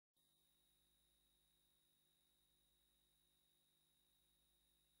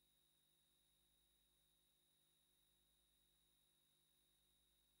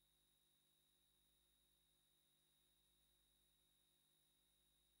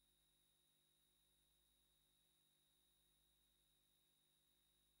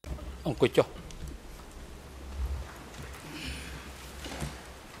អង្គុយចុះ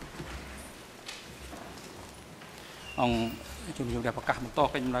អង្គជំនុំជម្រះប្រកាសបន្ត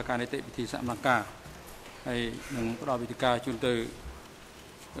កិច្ចដំណើរការនីតិវិធីសមង្ការហើយនឹងផ្ដល់វិធីការជូនទៅ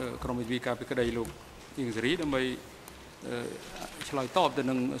ក្រុមវិទ្យាការពីក្តីលោកអ៊ីងសេរីដើម្បីឆ្លើយតបទៅ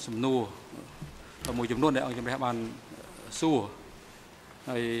នឹងសំណួរមួយចំនួនដែលអង្គជំរះបានសួរ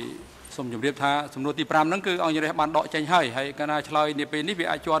ហើយសូមជម្រាបថាសំណួរទី5ហ្នឹងគឺអង្គជំរះបានដកចេញហើយកាលណាឆ្លើយនាពេលនេះវា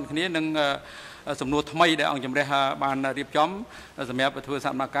អាចជាន់គ្នានឹងសំណួរថ្មីដែលអង្គជំរះបានរៀបចំសម្រាប់ធ្វើស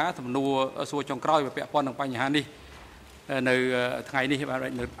កម្មភាពសំណួរសួរចុងក្រោយពាក់ព័ន្ធនឹងបញ្ហានេះនៅថ្ងៃនេះបាទ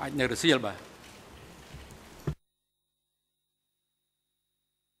អាចនៅរសៀលបាទ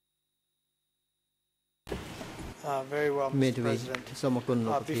Very well, Mr. President.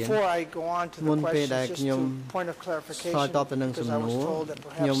 Before I go on to the question, just a point of clarification, because I was told that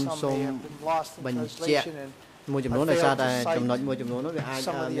perhaps some may have been lost in translation and failed to cite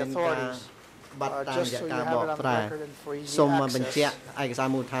some of the authorities. Just so you have it on the record and for easy access.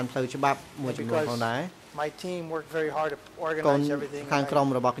 Because my team worked very hard to organize everything.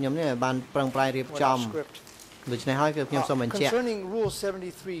 Concerning Rule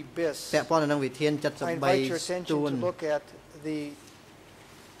 73 bis, I invite your attention to look at the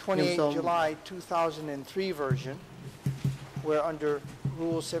 28 July 2003 version, where under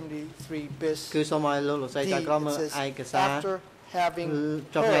Rule 73 bis, D, it says, after having heard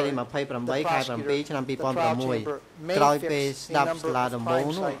the prosecutor, the trial chamber may fix a number of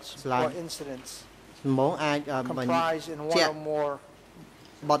crime sites or incidents comprised in one or more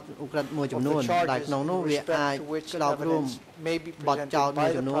បទឧក្រិដ្ឋមួយចំនួនដែលក្នុងនោះវាអាចក្តោបរួមបទចោទមួយ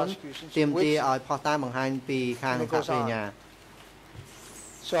ចំនួនទាមទារឲ្យផុសតាមបង្ហាញពីខាងសាធារណ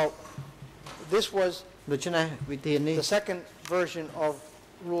So this was the second version of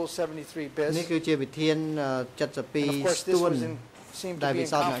Rule 73 bis នេះគឺជាវិធាន72ស្ទួនដែលវិ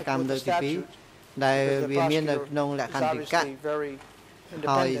សោធនកម្មលើកទី2ដែលវាមាននៅក្នុងលក្ខន្តិកៈ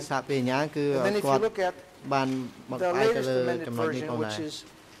ហើយសាធារណគឺគាត់បានបង្ហាញទៅលើចំណុចនេះផងដែរ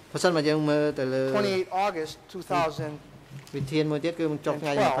បើសិនមកយើងមើលទៅលើ28 August 2000 វិធានមួយទៀតគឺចុះថ្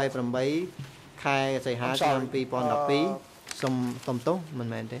ងៃ28ខែសីហាឆ្នាំ2012សុំទោសមិន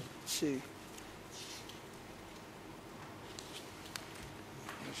មែនទេ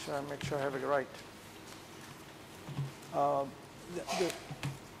Make sure I have it right.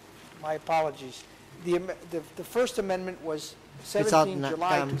 My apologies. The first amendment was 17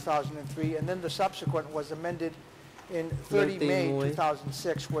 July 2003, and then the subsequent was amended in 30 May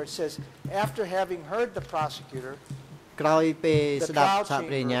 2006, where it says, after having heard the prosecutor, the trial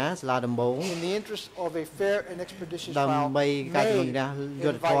chamber, in the interest of a fair and expeditious trial, may invite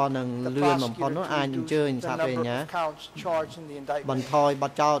the prosecutor to reduce the number of counts charged in the indictment.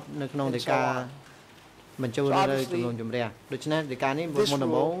 បញ្ចូលលើចំនួនជំរះដូច្នេះដីកានេះមុន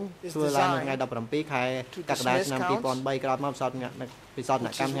ដំបូងធ្វើឡើងនៅថ្ងៃ17ខែកក្កដាឆ្នាំ2003ក្រោយមកពិសោធន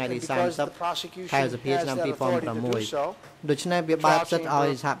កម្មថ្ងៃទី30ខែសភាឆ្នាំ2006ដូច្នេះវាបើកសិទ្ធិឲ្យ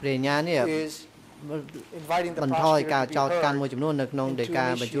សហប្រញ្ញានេះបន្ថយការចោទកាន់មួយចំនួននៅក្នុងដីកា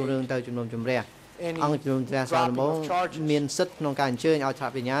បញ្ចូលរឿងទៅចំនួនជំរះអង្គជំនុំជម្រះសាលដំបងមានសិទ្ធិក្នុងការអញ្ជើញឲ្យសហ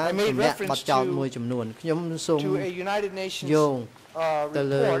ប្រញ្ញាជំរះបទចោទមួយចំនួនខ្ញុំសូមយោងទៅ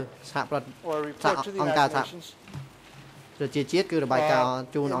លើសហប្រតិអង្គការសហប្រជាជាតិគឺរបាយការណ៍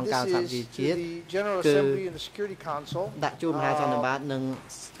ជូនអង្គការសហប្រជាជាតិគឺដាក់ជូនមហាសន្និបាតនិង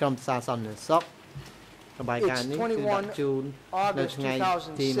ក្រុមប្រឹក្សាសន្តិសុខរបាយការណ៍នេះគឺដាក់ជូននៅថ្ងៃ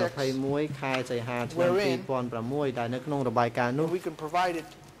ទី21ខែសីហាឆ្នាំ2006ដែលនៅក្នុងរបាយការណ៍នោះ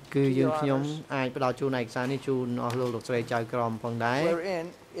គឺយើងខ្ញុំអាចផ្ដល់ជូនឯកសារនេះជូនអស់លោកស្រីចៅក្រមផងដែរ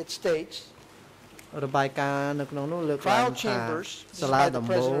របាយការណ៍នៅក្នុងនោះលើកឡើងថាសាលាដំ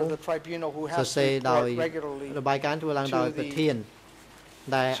បូងសរសេរដោយរបាយការណ៍ធ្វើឡើងដោយប្រធាន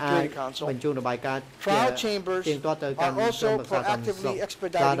ដែលអាចបញ្ជូនរបាយការណ៍ទៀងទាត់ទៅកាន់ក្រុមប្រឹក្សាសន្តិសុខ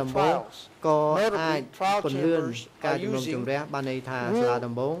សាលាដំបូងក៏អាចពន្លឿនការជំនុំជម្រះបានន័យថាសាលា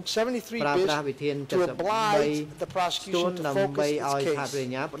ដំបូងប្រើប្រាស់វិធាន73ស្ទួនដើម្បីឲ្យសហប្រ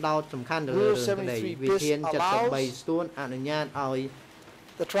ញ្ញាផ្ដោតសំខាន់ទៅលើរឿងក្តីវិធាន73ស្ទួនអនុញ្ញាតឲ្យ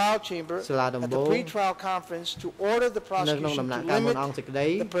the trial chamber at the pre-trial conference to order the prosecution to limit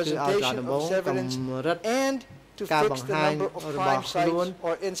the presentation of evidence and to fix the number of crime sites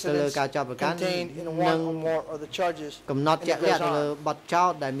or incidents contained in one or more of the charges. កំណត់ជាក់លាក់ទៅលើបទចោ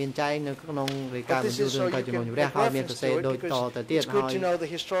ទដែលមានចែងនៅក្នុងរាយការណ៍បញ្ជូនរឿងទៅជំនុំជម្រះហើយមានសរសេរដូចតទៅទៀតហើយ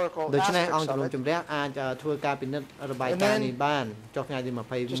ដូច្នេះអង្គជំនុំជម្រះអាចធ្វើការពិនិត្យរបាយការណ៍នេះបានចុះថ្ងៃទី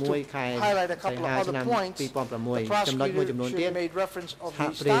21ខែសីហាឆ្នាំ2006ចំណុចមួយចំនួនទៀតសហ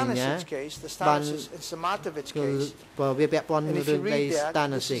ប្រញ្ញាបានវាពាក់ព័ន្ធនឹងរឿងនៃ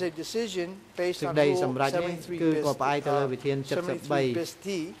Stanisic សេចក្តីសម្រេចនេះគឺក៏ផ្អែកទៅលើវិធាន73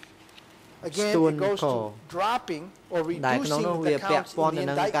 Again, it goes to dropping or reducing the counts in the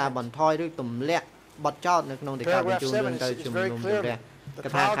indictment. Paragraph 7 is very clear. The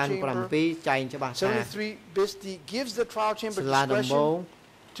trial chamber, 73 bis D, gives the trial chamber discretion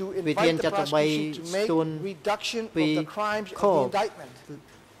to invite the prosecution to make reduction of the crimes of the indictment.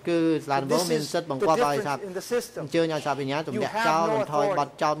 គឺស្លាដំបងមានសិទ្ធិបង្គាប់ឲ្យសាប់អញ្ជើញឲ្យសាប់វិញ្ញាទម្លាក់ចោលបន្ថយបទ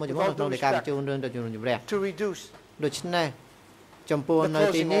ចោទមួយចំនួននៅក្នុងនៃការបញ្ជូនរឿងទៅជំនុំជម្រះដូច្នេះចំពោះនៅ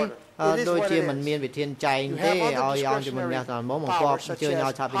ទីនេះដូចជាមិនមានវិធានចែងទេឲ្យអង្គជំនុំជម្រះស្លាដំបងបង្គាប់អញ្ជើញឲ្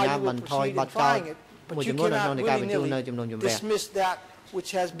យសាប់វិញ្ញាបន្ថយបទចោទមួយចំនួននៅក្នុងនៃការបញ្ជូននៅជំនុំជម្រះ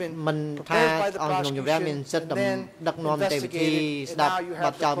មិនថាអង្គជំនុំជម្រះមានសិទ្ធិដឹកនាំនីតិវិធីស្ដាប់ប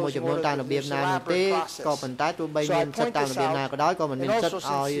ទចោទមួយចំនួនតាមរបៀបណានោះទេក៏ប៉ុន្តែទោះបីមានសិទ្ធិតាមរបៀបណាក៏ដោយក៏មិនមានសិទ្ធិ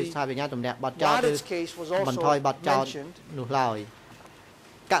ឲ្យសាវិញ្ញាទម្លាក់បទចោទឬបន្ថយបទចោទនោះឡើយ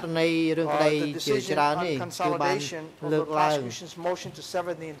ករណីរឿងក្តីជាច្រើននេះគឺបានលើកឡើង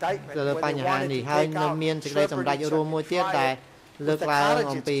ទៅលើបញ្ហានេះហើយនៅមានសេចក្តីសម្រេចរួមមួយទៀតដែលលើកឡើង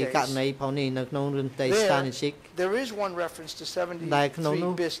អំពីករណីផងនេះនៅក្នុងរឿងទីស្ថានភាពដែលក្នុង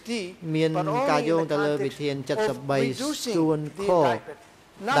នោះមានការយោងទៅលើវិធាន73សួនខ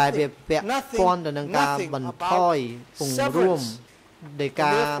ដែលវាពាក់ព័ន្ធទៅនឹងការបន្ថយពង្រួមនៃ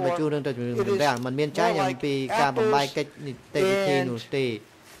ការបញ្ជូនរឿងទៅជំនុំជម្រះមិនមានចែងអំពីការបំបែកកិច្ចនីតិវិធីនោះទេ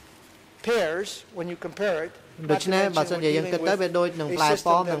ដូច្នេះបើសិនជាយើងគិតទៅវាដូចនឹងផ្លែ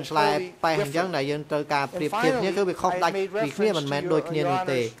ប៉ោមនិងផ្លែប៉េះអញ្ចឹងដែលយើងត្រូវការប្រៀបធៀបគ្នាគឺវាខុសដាច់ពីគ្នាមិនមែនដូចគ្នានោះ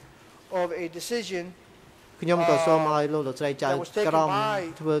ទេខ្ញុំក៏សូមឲ្យលោកស្រីចៅក្រម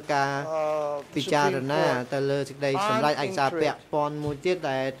ធ្វើការពិចារណាទៅលើសេចក្តីសម្រេចឯកសារពាក់ព័ន្ធមួយទៀត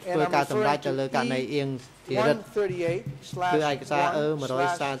ដែលធ្វើការសម្រេចទៅលើករណីអៀងធីរិទ្ធគឺឯកសារ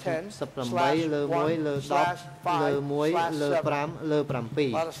138លើ1លើ10លើ1លើ5លើ7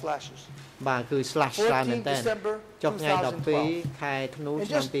បាទគឺ slash ច្រើនមែនតើចុះថ្ងៃ12ខែធ្នូ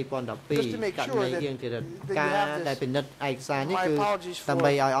ឆ្នាំ2012ករណីអៀងធីរិទ្ធការដែលពិនិត្យឯកសារនេះគឺដើម្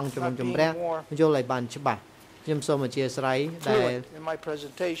បីឲ្យអង្គជំនុំជម្រះយល់ឲ្យបានច្បាស់ខ្ញុំសូមអធិស្ឋានដែ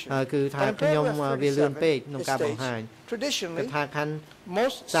លគឺថាខ្ញុំវាលឿនពេកក្នុងការបង្ហាញគឺថាខណ្ឌ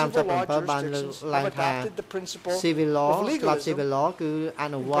37បានលើកឡើងថា civil law ច្បាប់ civil law គឺអ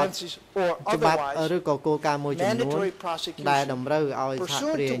នុវត្តច្បាប់ឬក៏គោលការណ៍មួយចំនួនដែលតម្រូវឲ្យសហ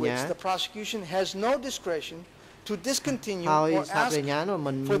គ្រាសអាជ្ញាto discontinue or ask for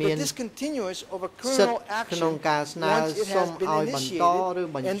the discontinuance of a criminal action once it has been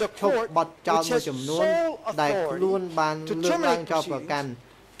initiated and the court which has sole authority to terminate proceedings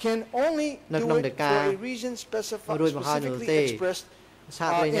can only do it for a reason specifically expressed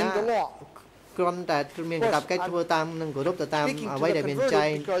in the law. គ្រាន់តែមានកាតព្វកិច្ចធ្វើតាមនឹងគោរពទៅតាមអ្វីដែលមានចែង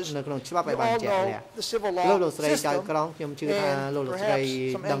នៅក្នុងច្បាប់ឲ្យបានជាក់លាក់លោកស្រីចៅក្រមខ្ញុំជឿថាលោកស្រី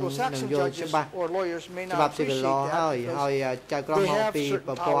ដឹងនឹងយល់ច្បាស់ច្បាប់ civil law ហើយចៅក្រមមកពី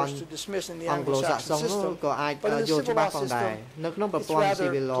ប្រព័ន្ធអង្គរសាសន៍នោះក៏អាចយល់ច្បាស់ផងដែរនៅក្នុងប្រព័ន្ធ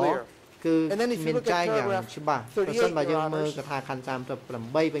civil law គឺមានចែងយ៉ាងច្បាស់ប្រសិនបើយើងមើលកថាខណ្ឌ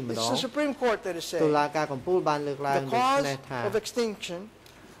38វិញម្ដងតុលាការកំពូលបានលើកឡើងដូចនេះថា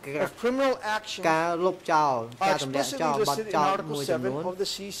of criminal action ការលុបចោលការទម្លាក់ចោលបទចោលមួយចំនួន of the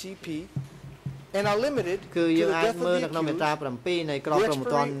CCP and are limited គឺយើងអាចមើលនៅក្នុងមាត្រា7នៃក្រមព្រហ្ម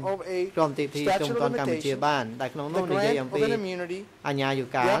ទណ្ឌក្រមទី2ក្រមព្រហ្មទណ្ឌកម្ពុជាបានដែលក្នុងនោះនិយាយអំពីអាជ្ញាយុ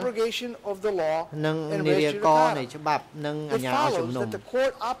កាលនិងនិយាយកនៃច្បាប់និងអាជ្ញាឲ្យជំនុំ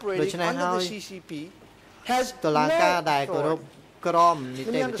ដូច្នេះហើយតុលាការដែលគោរពក្រមនី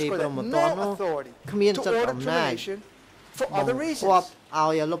តិវិធីព្រហ្មទណ្ឌនោះគ្មានសិទ្ធិអំណាចបង្គាប់ឲ្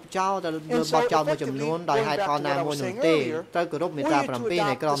យលុបចោលទៅលើបទចោលមួយចំនួនដោយហេតុផលណាមួយនោះទេត្រូវគោរពមាត្រា7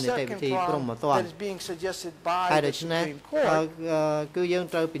នៃក្រមនីតិវិធីព្រហ្មទណ្ឌហើយដូច្នេះគឺយើង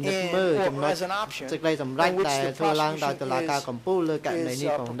ត្រូវពិនិត្យមើលចំណុចសេចក្តីសម្រេចដែលធ្វើឡើងដោយតុលាការកំពូលលើករណីនេះ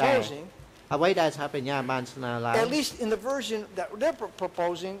ផងដែរអ្វីដែលសហបញ្ញាបានស្នើឡើង At least in the version that they're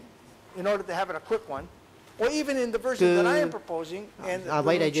proposing in order to have it a quick one or even in the version that I am proposing and អ្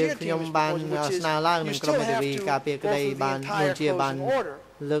វីដែលយើងខ្ញុំបានស្នើឡើងនឹងក្រុមមេធាវីការពារក្តីបានមួយជាបាន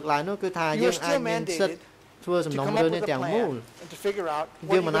លើកឡើងនោះគឺថាយើងអាចមានសិទ្ធិធ្វើសំណុំរឿងនេះទាំងមូល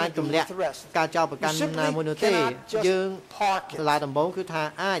យើងមិនអាចទម្លាក់ការចោទប្រកាន់ណាមួយនោះទេយើងសាលាដំបូងគឺថា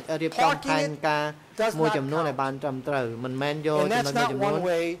អាចរៀបចំផែនការមួយចំនួនឲ្យបានត្រឹមត្រូវមិនមែនយកចំណុចមួយចំនួន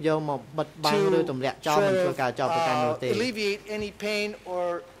យកមកបិទបាំងឬទម្លាក់ចោលមិនធ្វើការចោទប្រកាន់នោះទេ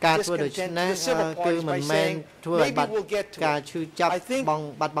ការធ្វើដូច្នេះគឺមិនមែនធ្វើឲ្យបាត់ការឈឺចាប់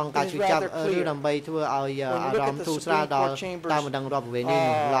បាត់បង់ការឈឺចាប់ឬដើម្បីធ្វើឲ្យអារម្មណ៍ធូរស្រាលដល់តាមបណ្ដឹងរដ្ឋប្រវេណី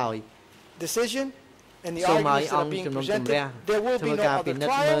នោះឡើយ and the សូមឲ្យ arguments អ that are ង្គ being ជំនុំជម្រះ presented, there will ធ្វើ be ការ no ពិ other និត្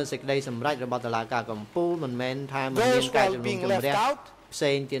យមើល trial. សេចក្តីសម្រេចរបស់តុលាការកំពូលមិនមែនថាមិនមាន Those who ការ are ជំនុំ being ជម្រះ left out ផ្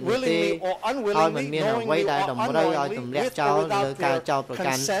សេងទៀតនោះទេឲ្យមិនមានអ្វីដែលតម្រូវឲ្យទម្លាក់ចោលលើការចោទប្រ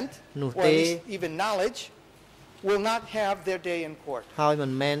កាន់នោះទេ will not have their day in court ហើយមិ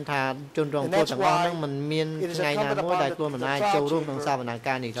នមែនថាជនរងគ្រោះទាំងអស់ហ្នឹងមិនមានថ្ងៃណាមួយដែលខ្លួនមិនអាចចូលរួមក្នុងសវនក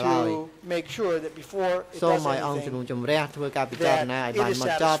ម្មនេះឡើយសូមឲ្យអង្គជំនុំជម្រះធ្វើការពិចារណាឲ្យបានម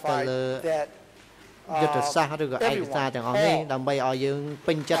កចត់ទៅលើយុទ្ធសាស្ត្រឬក៏ឯកសារទាំងអស់នេះដើម្បីឲ្យយើង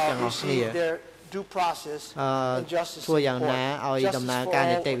ពេញចិត្តទាំងអស់គ្នាធ្វើយ៉ាងណាឲ្យដំណើរការ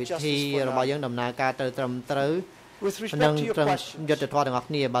នីតិវិធីរបស់យើងដំណើរការទៅត្រឹមត្រូវនឹងត្រឹមយុទ្ធធម៌ទាំងអស់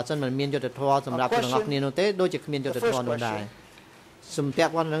គ្នាបើមិនមានយុទ្ធធម៌សម្រាប់ទាំងអស់គ្នានោះទេដូចជាគ្មានយុទ្ធធម៌នោះដែរសំពា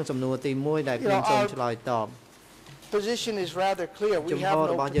ក់ព័ន្ធនឹងសំណួរទី1ដែលខ្ញុំសូមឆ្លើយតប position is rather clear we have no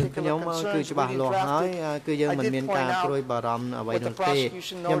របស់យើងខ្ញុំគឺច្បាស់លាស់ហើយគឺយើងមិនមានការព្រួយបារម្ភអ្វីនោះទេ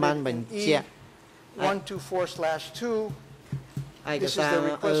ខ្ញុំបានបញ្ជាក់ 124/2 ឯកសារ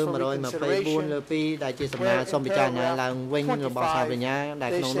124លើ2ដែលជាសំណើសុំពិចារណាឡើងវិញរបស់សាប្រញ្ញាដែ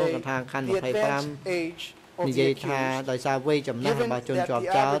លក្នុងនោះកថាខណ្ឌ25និយាយថាដោយសារវ័យចំណាស់របស់ជនជាប់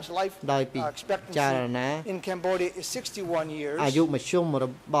ចោទដោយពិចារណាអាយុមធ្យមរ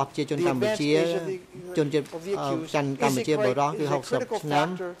បស់ប្រជាជនកម្ពុជាជនជាតិកម្ពុជាបរិសុទ្ធគឺ60ឆ្នាំ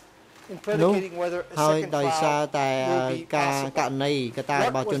នោះហើយដោយសារតែការករណីកត្តារ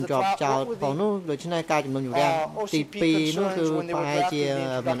បស់ជនជាប់ចោទផងនោះដូច្នេះការជំនុំជម្រះទី2នោះគឺប្រហែលជា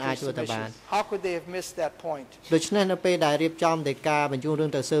មិនអាចធ្វើទៅបានដូច្នេះនៅពេលដែលរៀបចំតែការបញ្ជូនរឿង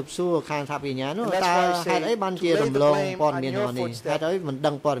ទៅស៊ើបសួរខាងថាវិញ្ញាណនោះតើហេតុអីបានជារំលងព័ត៌មានរបស់នេះហេតុអីមិន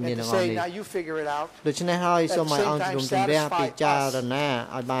ដឹងព័ត៌មានរបស់នេះដូច្នេះហើយសូមឲ្យអង្គជំនុំជម្រះពិចារណា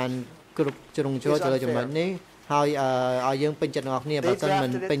ឲ្យបានគ្រប់ជ្រុងជ្រោយទៅលើចំណុចនេះហើយឲ្យយើងពេញចិត្តទាំងអស់គ្នាបើមិ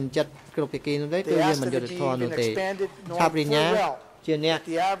នពេញចិត្តគ្រប់ភាគីនោះទេគឺយើងមិនយុត្តិធម៌នោះទេថាបរិញ្ញាជាអ្នក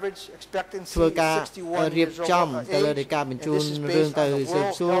ធ្វើការរៀបចំទៅលើនៃការបញ្ជូនរឿងទៅស៊ើប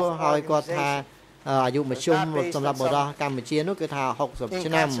សួរហើយគាត់ថាអាយុមធ្យមសម្រាប់បរិសុទ្ធកម្ពុជានោះគឺថា60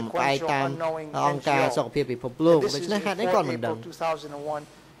ឆ្នាំផ្អែកតាមអង្គការសុខភាពពិភពលោកដូច្នេះហេតុអីគាត់មិនដឹង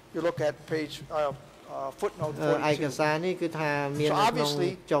ឯកសារនេះគឺថាមាននៅក្នុង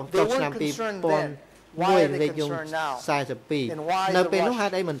ចុះឆ្នាំ2000លេខយង42នៅពេលនោះហេ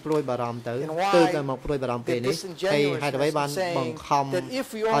តុអីមិនព្រួយបារម្ភទៅមកព្រួយបារម្ភពេលនេះហើយហេតុអ្វីបានបង្ខំឲ្យ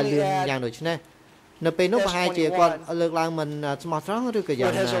លឿនយ៉ាងដូចនេះនៅពេលនោះប្រហែលជាគាត់លើកឡើងមិនស្មោះត្រង់ឬក៏យ៉ា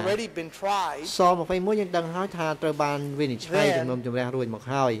ងណាស21យើងដឹងហើយថាត្រូវបានវិនិច្ឆ័យជំនុំជម្រះរួចមក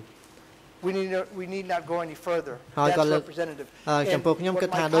ហើយ we need not go any further ហើយក៏លើកចំពោះខ្ញុំគិត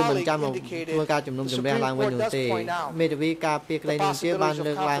ថាដូចមិនចាំមកធ្វើការជំនុំជម្រះឡើងវិញនោះទេមេធាវីការពារក្តីនឹងជាបាន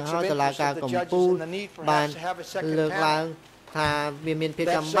លើកឡើងហើយតុលាការកំពូលបានលើកឡើងថាវាមានភាព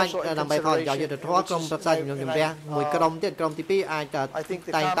ចាំបាច់ដើម្បីផលប្រយោជន៍យុត្តិធម៌ក្រុមប្រឹក្សាជំនុំជម្រះមួយក្រុមទៀតក្រុមទី2អាច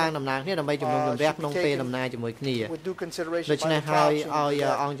តែងតាំងតំណាងគ្នាដើម្បីជំនុំជម្រះក្នុងពេលដំណើរជាមួយគ្នាដូច្នេះហើយឲ្យ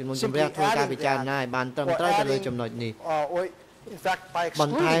អង្គជំនុំជម្រះធ្វើការពិចារណាឲ្យបានត្រឹមត្រូវទៅលើចំណុចនេះប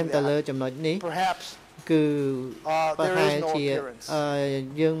ន្ថែមទៅលើចំណុចនេះគឺប្រហែលជា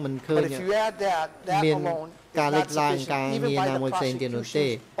យើងមិនឃើញមានការលេចឡើងការងារណាមួយផ្សេងទៀតនោះទេ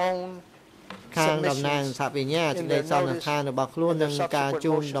ខាងតំណាងសហវិញ្ញាសេចក្តីសន្និដ្ឋានរបស់ខ្លួននិងការ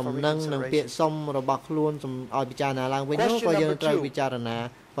ជូនដំណឹងនិងពាក្យសុំរបស់ខ្លួនឲ្យពិចារណាឡើងវិញនោះក៏យើងត្រូវពិចារណា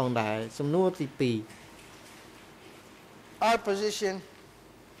ផងដែរសំណួរទី2 Our position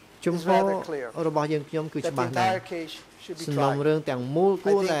ជំហររបស់យើងខ្ញុំគឺច្បាស់ដែរសំណុំរឿងទាំងមូល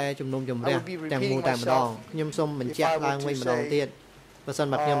គួរតែជំនុំជម្រះទាំងមូលតែម្ដងខ្ញុំសូមបញ្ជាក់ឡើងវិញម្ដងទៀតបើសិន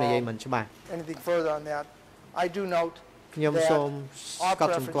មកខ្ញុំនិយាយមិនច្បាស់ខ្ញុំសូមក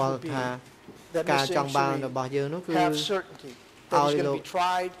ត់សម្គាល់ថាការចង់បានរបស់យើងនោះគឺឲ្យលោក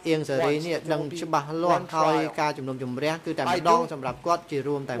អៀងសេរីនេះដឹងច្បាស់លាស់ហើយការជំនុំជម្រះគឺតែម្ដងសម្រាប់គាត់ជា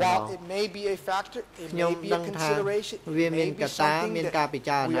រួមតែម្ដងខ្ញុំដឹងថាវាមានកត្តាមានការពិ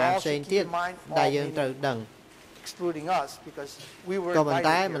ចារណាផ្សេងទៀតដែលយើងត្រូវដឹងក៏ប៉ុន្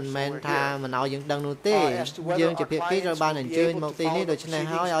តែមិនមែនថាមិនឲ្យយើងដឹងនោះទេយើងជាភាគីត្រូវបានអញ្ជើញមកទីនេះដូច្នេះ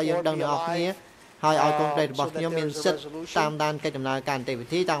ហើយឲ្យយើងដឹងទាំងអស់គ្នាហើយឲ្យកូនក្រីរបស់ខ្ញុំមានសិទ្ធិតាមដានកិច្ចដំណើរការនីតិវិ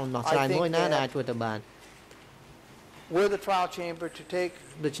ធីតាមដំណោះស្រាយមួយណាដែលអាចធ្វើទៅបាន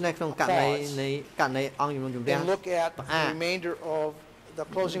ដូច្នេះក្នុងករណីអង្គជំនុំជម្រះ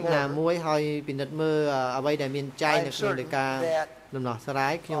ណាមួយហើយពិនិត្យមើលអ្វីដែលមានចែងនៅក្នុងលេខាដំណោះស្រា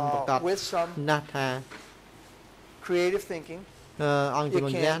យខ្ញុំប្រកាសណាស់ថាអង្គជំ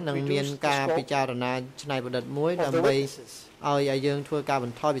នុំជម្រះនឹងមានការពិចារណាច្នៃប្រឌិតមួយដើម្បីឲ្យយើងធ្វើការប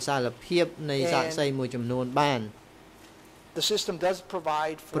ន្ថយវិសាលភាពនៃសាក្សីមួយចំនួនបាន The system does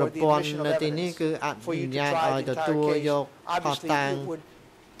provide for the admission of evidence for you to try the entire case. Obviously, it would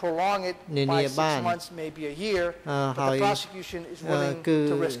prolong it by 6 months, maybe a year, but the prosecution is willing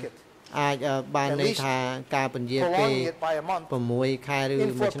to risk it. អាចបានន័យថាការពន្យាពេល6ខែឬ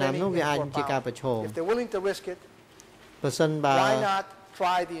1ឆ្នាំនោះវាអាចជាការប្រឈម If they're willing to risk it, បើសិនបើ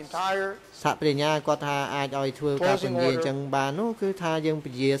try the entire សហប្រញ្ញាគាត់ថាអាចឲ្យធ្វើការពញាអញ្ចឹងបាននោះគឺថាយើងព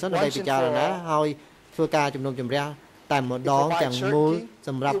ញាសិនដើម្បីពិចារណាឲ្យធ្វើការជំនុំជម្រះតែម្ដងទាំងមូលស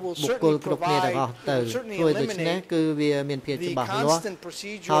ម្រាប់បុគ្គលគ្រប់គ្នាទាំងអស់ទៅធ្វើដូច្នេះគឺវាមានភាពច្បាស់លាស់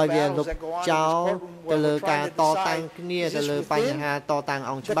ហើយវាលុបចោលទៅលើការតតាំងគ្នាទៅលើបញ្ហាតតាំង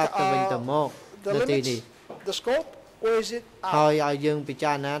អង្គច្បាប់ទៅវិញទៅមកនៅទីនេះហើយឲ្យយើងពិ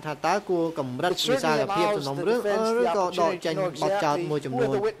ចារណាថាតើគួរកម្រិតវិសាលភាពសំណុំរឿងឬក៏ដកចេញបទចោទមួយចំនួ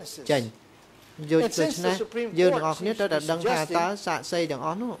នចេញយកដូច្នេះយើងទាំងអស់គ្នាត្រូវតែដឹងថាតើសាក្សីទាំងអ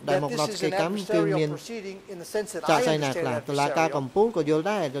ស់នោះដែលមកដល់សេចក្ដីកម្មគឺមានសាក្សីណាខ្លះតុលាការកំពូលក៏យល់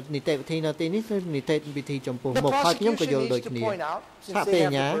ដែរនីតិវិធីនៅទីនេះគឺនីតិវិធីចំពោះមុខហើយខ្ញុំក៏យល់ដូចគ្នាសហប្រ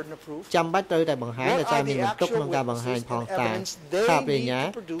ញ្ញាចាំបាច់ត្រូវតែបង្ហាញដោយសារមានបន្ទុកក្នុងការបង្ហាញផងតាសហប្រញ្ញា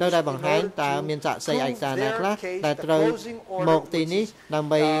ត្រូវតែបង្ហាញតើមានសាក្សីឯកសារណាខ្លះដែលត្រូវមកទីនេះដើម្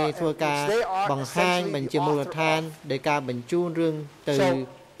បីធ្វើការបង្ហាញបញ្ជាមូលដ្ឋានដោយការបញ្ជូនរឿងទៅ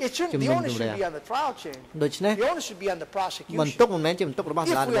ជំនុំជម្រះដូច្នេះបន្ទុកមិនមែនជាបន្ទុករបស់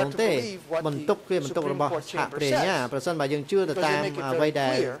សាលាដំបងទេបន្ទុកគឺបន្ទុករបស់សហប្រញ្ញាប្រសិនបើយើងជឿទៅតាមអ្វីដែ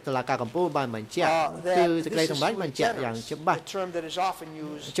លតុលាការកំពូលបានបញ្ជាក់គឺសេចក្តីសម្រេចបញ្ជាក់យ៉ាងច្បាស់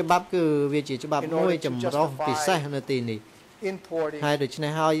ច្បាប់គឺវាជាច្បាប់មួយចម្រុះពិសេសនៅទីនេះហើយដូច្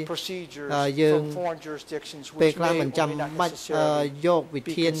នេះហើយយើងពេលខ្លះមិនចាំបាច់យកវិ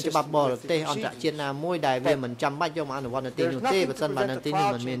ធានច្បាប់បរទេសអន្តរជាតិណាមួយដែលវាមិនចាំបាច់យកមកអនុវត្តនៅទីនោះទេបើមិនបើនៅទីនេះ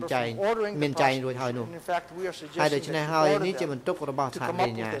មិនមានចែងរួចហើយនោះហើយដូច្នេះហើយនេះជាបន្ទុករបស់សហប្រ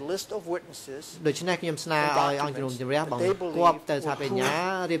ញ្ញាដូច្នេះខ្ញុំស្នើឲ្យអង្គជំនុំជម្រះបង្គាប់ទៅសហប្រញ្ញា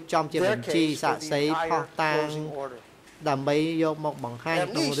រៀបចំជាបញ្ជីសាក្សីផុសតាងដើម្បីយកមកបង្ហាញ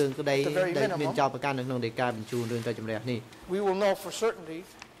ក្នុងរឿងក្តីដែលមានចោទប្រកាន់នៅក្នុងដីកាបញ្ជូនរឿងទៅជំរះនេះ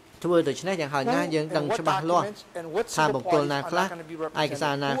ធ្វើដូច្នេះយ៉ាងហោចណាស់យើងដឹងច្បាស់លាស់ថាបុគ្គលណាខ្លះឯកសា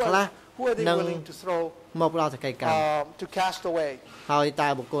រណាខ្លះនឹងមកផ្ដល់សកម្មហើយតើ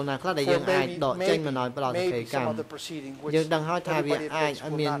បុគ្គលណាខ្លះដែលយើងអាចដកចេញមកឲ្យផ្ដល់សកម្មយើងដឹងហើយថាវាអាច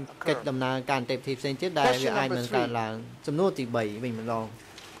មានកិច្ចដំណើរការនីតិវិធីផ្សេងទៀតដែលវាអាចនឹងកើតឡើងសំណួរទី3វិញម្ដង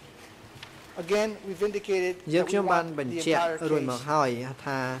យើងខ្ញុំបានបញ្ជាក់រួចមកហើយ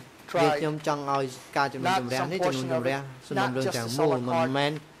ថាយើងខ្ញុំចង់ឲ្យការជំនុំជម្រះនេះជំនុំជម្រះសំណុំរឿងទាំងមូលមិនមែ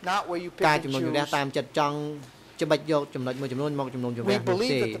នការជំនុំជម្រះតាមចិត្តចង់ច្បាច់យកចំណុចមួយចំនួនមកជំនុំជម្រះនោះ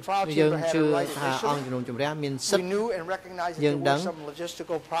ទេយើងជឿថាអង្គជំនុំជម្រះមានសិទ្ធិយើងដឹង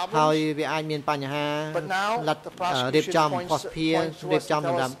ហើយវាអាចមានបញ្ហាលទ្ធរៀបចំផុសភារៀបចំ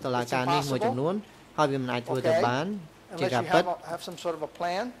សម្រាប់តុលាការនេះមួយចំនួនហើយវាមិនអាចធ្វើទៅបានជាការពិត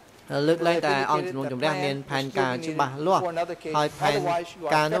លើកឡើងតែអង្គជំនុំជម្រះមានផែនការច្បាស់លាស់ហើយផែន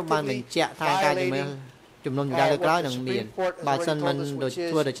ការនោះបានបញ្ជាក់ថាការជំនុំជម្រះលើក្រោយនឹងមានបើមិន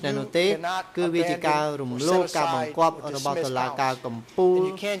ធ្វើដូច្នេះនោះទេគឺវាជាការរំលោភការបង្គាប់របស់តុលាការកំពូល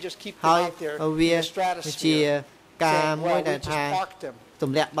ហើយវាជាការមួយដែលថាទ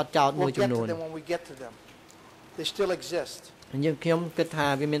ម្លាក់បទចោទមួយចំនួនយើងខ្ញុំគិតថា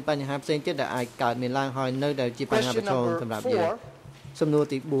វាមានបញ្ហាផ្សេងទៀតដែលអាចកើតមានឡើងហើយនៅដែលជាបញ្ហាប្រឈមសម្រាប់យើងសំណួរ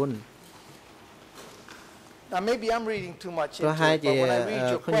ទី4 maybe I'm reading too much into ប្រហែល it, ជា but when I read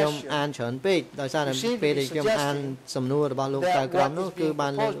your ខ្ញុំ question, អានច្រើនពេកដោយសារតែពេលដែលខ្ញុំអានសំណួររបស់លោកតើក្រមនោះគឺបា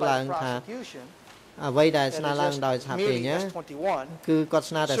នលើកឡើងថាអ្វីដែលស្នើឡើងដោយសហប្រញ្ញាគឺគាត់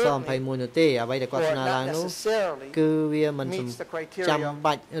ស្នើតែស21នោះទេអ្វីដែលគាត់ស្នើឡើងនោះគឺវាមិនចាំ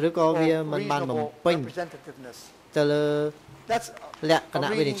បាច់ឬក៏វាមិនបានបំពេញទៅលើលក្ខណៈ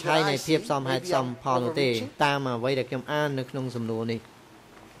វិនិច្ឆ័យនៃភាពសមហេតុសមផលនោះទេតាមអ្វីដែលខ្ញុំអាននៅក្នុងសំណួរនេះ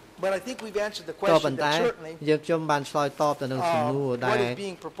But I think we've answered the ក៏ question ប៉ុន្តែ that certainly យើងខ្ញុំបានឆ្លើយតបទៅនឹងសំណួរដែល what is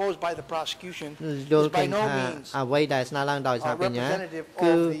being proposed by the prosecution យល់ is ឃើ by ញ no ថា means អ្វីដែលស្នើឡើងដោយសហប្រញ្ញា representative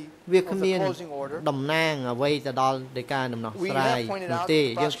គឺ of the វាគ្មាន closing order. តំណាងអ្វីទៅដល់នៃការដំណោះស្រាយនោះទេ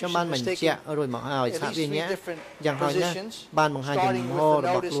យើងខ្ញុំបានបញ្ជាក់រួចមកហើយសហប្រញ្ញាយ៉ាងហោចណាស់បានបង្ហាញជំហររ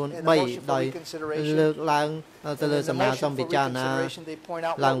បស់ខ្លួន3ដោយលើកឡើងទៅលើសំណើសុំពិចារណា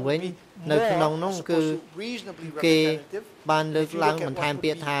ឡើងវិញនៅក្នុងនោះគឺគេបានលើកឡើងបន្ថែម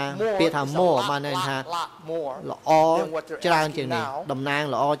ពាក្យថា more បានន័យថាល្អច្រើនជាងនេះតំណាង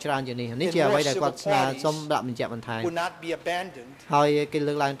ល្អច្រើនជាងនេះនេះជាអ្វីដែលគាត់ស្នើសុំដាក់បញ្ជាក់បន្ថែមហើយគេ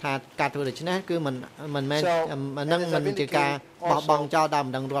លើកឡើងថាការធ្វើដូច្នេះគឺមិនមែននឹងមិនជាការបោះបង់ចោលដើម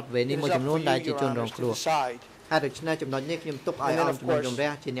ម្ដងរដ្ឋវេននេះមួយចំនួនដែលជាជនរងគ្រោះហើយដូច្នេះចំណុចនេះខ្ញុំទុកឲ្យអង្គជំនុំជម្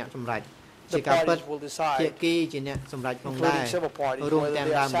រះជាអ្នកសម្រេចជាការពិតភាគីជាអ្នកសម្រេចផងដែររួមទាំង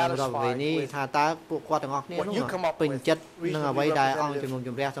ដើមម្ដងរដ្ឋវេននេះថាតើពួកគាត់ទាំងអស់គ្នានោះពេញចិត្តនឹងអ្វីដែលអង្គជំនុំជ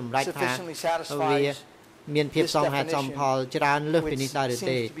ម្រះសម្រេចថាវាមានភាពសមហេតុសមផលច្រើនលើសពីនេះដែរឬ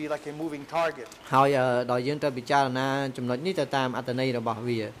ទេហើយដល់យើងត្រូវពិចារណាចំណុចនេះទៅតាមអត្ថន័យរបស់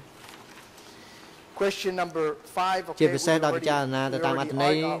វា Question number 5 ជាពិសេសដល់ពិចារណាទៅតាមអត្ថន័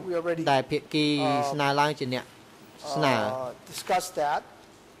យដែលភាគីស្នើឡើងជាអ្នកស្នើ discuss that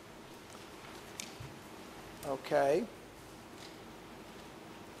Okay.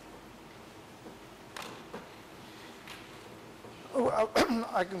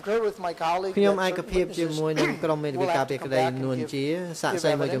 I concur with my colleague ខ្ញុំឯកភាពជាមួយនឹងក្រុមមេធាវីការពារក្តីនួនជាសាក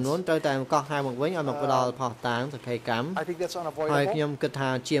សីមួយចំនួនត្រូវតែកោះហៅមកវិញឲ្យមកផ្ដល់ផុសតាងសក្ខីកម្មហើយខ្ញុំគិតថា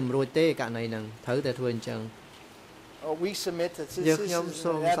ជាមិនរួចទេករណីហ្នឹងត្រូវតែធ្វើអញ្ចឹង we submit that this ខ្ញុំ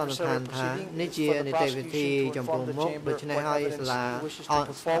សូមសន្និដ្ឋានថានេះជានីតិវិធីចំពោះមុខដូច្នេះហើយសាលា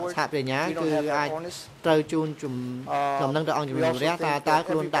សហប្រញ្ញាគឺអាចត្រូវជូនដំណឹងទៅអង្គជំនុំជម្រះថាតើ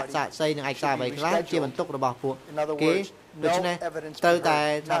ខ្លួនដាក់សាកសីនឹងឯកសារអ្វីខ្លះជាបន្ទុករបស់ពួកគេដូច្នេះត្រូវតែ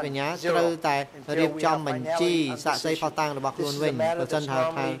សហប្រញ្ញាត្រូវតែរៀបចំបញ្ជីសាកសីផុសតាងរបស់ខ្លួនវិញបើមិនថា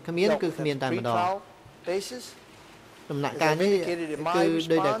គ្មានគឺគ្មានតែម្ដងដំណាក់កាលនេះគឺ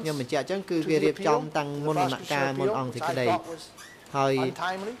ដោយដែលខ្ញុំបញ្ជាក់អញ្ចឹងគឺគេរៀបចំតាំងមុនដំណាក់កាលមុនអង្គសេចក្តីហើយ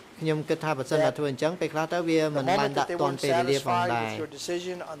ខ្ញុំគិតថាបើសិនតែធ្វើអញ្ចឹងពេលខ្លះទៅវាមិនបានដាក់ទាន់ពេលវេលាផងដែរ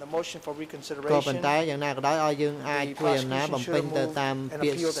ក៏ប៉ុន្តែយ៉ាងណាក៏ដោយឲ្យយើងអាចធ្វើយ៉ាងណាបំពេញទៅតាមពា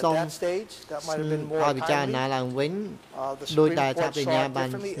ក្យសុំឲ្យពិចារណាឡើងវិញដោយដែលថាបញ្ញាបាន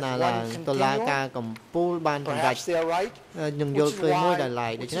ស្នើឡើងតុលាការកំពូលបានសម្រេចនឹងយល់ឃើញមួយដល់ឡែ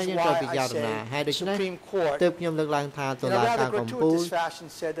កដូច្នេះយើងត្រូវពិចារណាហើយដូច្នេះទើបខ្ញុំលើកឡើងថាតុលាការកំពូល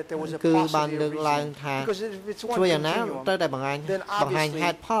គឺបានលើកឡើងថាធ្វើយ៉ាងណាត្រូវតែបង្ហាញ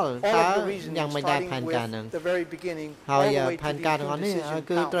ហេតុផលតើយ៉ាងមិនដែរផែនការហ្នឹងហើយផែនការទាំងអស់នេះ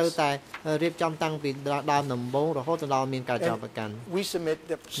គឺត្រូវតែរៀបចំតាំងពីដើមដំបូងរហូតដល់មានការចោទប្រកាន់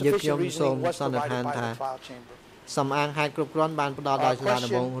យើងខ្ញុំសូមសន្និដ្ឋានថាសំអាងហេតុគ្រប់គ្រាន់បានផ្ដល់ដោយសាលា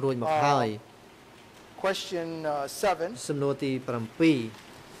ដំបងរួចមកហើយ Question 7 សំណួរទី7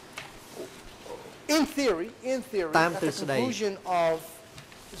 In theory តាមទ្រឹស្ដី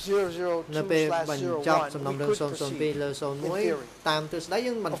នៅពេលបញ្ចប់សំណុំរឿង002លើ01តាមទ្រឹស្ដី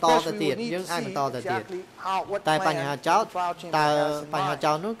យើងបន្តទៅទៀតយើងអាចបន្តទៅទៀតតែបញ្ហាចោតតើបញ្ហា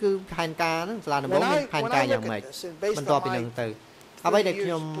ចោតនោះគឺផែនការហ្នឹងសាលាដំបងមានផែនការយ៉ាងម៉េចបន្តពីហ្នឹងទៅអ្វីដែលខ្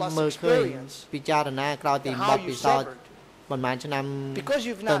ញុំមើលឃើញពិចារណាក្រោយពីបទពិសោធន៍ប្រហែលឆ្នាំ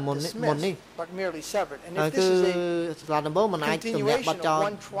ទៅមុននេះគឺសាលាដំបងមិនអាចទម្លាក់បទចោទ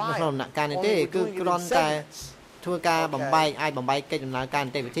នៅក្នុងដំណាក់កាលនេះទេគឺគ្រាន់តែធ្វើការបំបែកអាចបំបែកកិច្ចដំណើរការ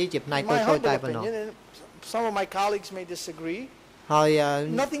នីតិវិធីជាផ្នែកតូចៗតែប៉ុណ្ណោះហើយ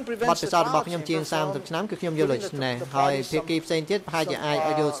បទពិសោធន៍របស់ខ្ញុំជាង30ឆ្នាំគឺខ្ញុំយល់ដូចនេះហើយភាគីផ្សេងទៀតប្រហែលជាអាច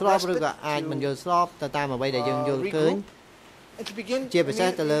យល់ស្របឬក៏អាចមិនយល់ស្របទៅតាមអ្វីដែលយើងយល់ឃើញជាពិសេស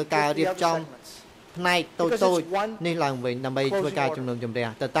ទៅលើការរៀបចំផ្នែកតូចៗនេះឡើងវិញដើម្បីធ្វើការជំនុំជម្រះ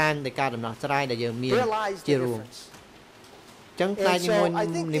ទៅតាមនៃការដំណោះស្រាយដែលយើងមានជារួមចឹងតែនីមួយ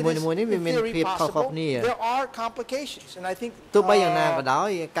នេះវាមានភាពខុសៗគ្នាទោះបីយ៉ាងណាក៏ដោយ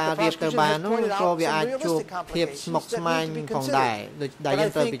ការរៀបទៅបាននោះក៏វាអាចជួបភាពស្មុគស្មាញផងដែរដូចដែលយើ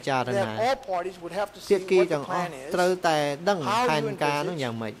ងត្រូវពិចារណាភាគីទាំងអស់ត្រូវតែដឹងផែនការនោះ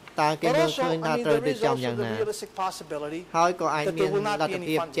យ៉ាងម៉េចតើគេមើលឃើញថាត្រូវរៀបចំយ៉ាងណាហើយក៏អាចមានលទ្ធ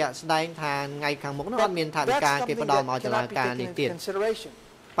ភាពជាក់ស្ដែងថាថ្ងៃខាងមុខនោះអត់មានថាវិការគេផ្ដល់មកតុលាការនេះទៀត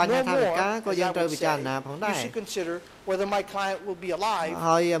បញ្ហាថាវិការក៏យើងត្រូវពិចារណាផងដែរ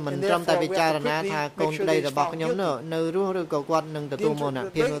ហើយមិនត្រឹមតែពិចារណាថាកូនក្តីរបស់ខ្ញុំនៅរស់ឬក៏គាត់នឹងទទួលមរណ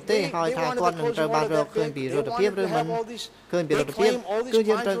ភាពនោះទេហើយថាគាត់នឹងត្រូវបានរកឃើញពីរដ្ឋភាពឬមិនឃើញពីរដ្ឋភាពគឺ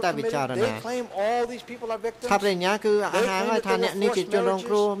យើងត្រូវតែពិចារណាថាបរិញ្ញាគឺអាហារហើយថាអ្នកនេះជាជនរង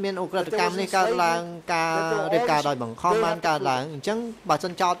គ្រោះមានឧក្រិដ្ឋកម្មនេះកើតឡើងការរៀបការដោយបង្ខំបានកើតឡើងអញ្ចឹងបើសិ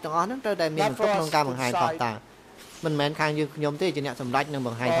នចោតទាំងអស់ហ្នឹងត្រូវតែមានបន្ទុកក្នុងការបង្ហាញផុសតាងមិនមែនខាងយើងខ្ញុំទេជាអ្នកសម្រេចនឹងប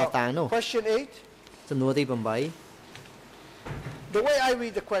ង្ហាញផុសតាងនោះសំណួរទី8 The way I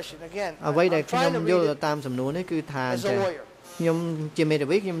read the question again អ្វីដែលខ្ញុំយល់តាមសំណួរនេះគឺថាខ្ញុំជាមេធា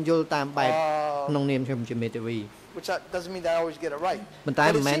វីខ្ញុំយល់តាមបែបក្នុងនាមខ្ញុំជាមេធាវី which doesn't mean that I always get it right ប៉ុន្តែ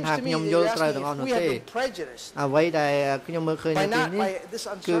មិនមែនថាខ្ញុំយល់ត្រូវទាំងអស់នោះទេអ្វីដែលខ្ញុំមើលឃើញនៅទីនេះ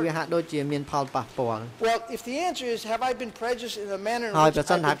គឺវាហាក់ដូចជាមានផលប៉ះពាល់ Well if the answer is have I been prejudiced in the manner in which ហើយប្រ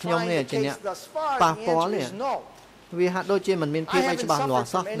សិនថាខ្ញុំនេះជាអ្នកប៉ះពាល់នេះវាហាក់ដូចជាមិនមានភាពឲ្យច្បាស់លាស់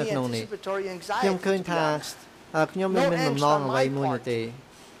សោះនៅក្នុងនេះខ្ញុំឃើញថាខ្ញុំមិនមានបំណងអ្វីមួយនោះទេ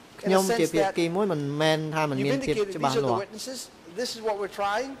ខ្ញុំជាភាគីមួយមិនមែនថាមិនមានភាពច្បាស់លាស់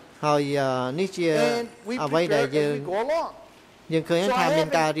ហើយនេះជាអ្វីដែលយើងឃើញថាមាន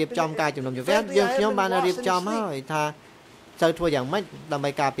ការរៀបចំការជំនុំជម្រះខ្ញុំបានរៀបចំហើយថាត្រូវធ្វើយ៉ាងម៉េចដើម្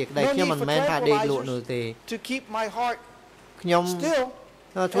បីការពារក្តីខ្ញុំមិនមែនថាដេកលក់នោះទេខ្ញុំ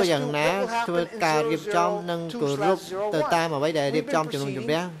ធ្វើយ៉ាងណាធ្វើការរៀបចំនិងគោរពទៅតាមអ្វីដែលរៀបចំជំនុំជ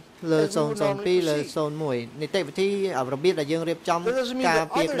ម្រះលើ002លើ01នីតិវិធីរបៀបដែលយើងរៀបចំការ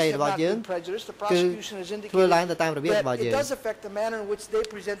ពារក្តីរបស់យើងគឺធ្វើឡើងទៅតាមរបៀបរបស់យើង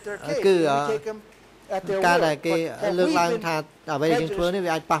គឺការដែលគេលើកឡើងថាអ្វីដែលយើងធ្វើនេះ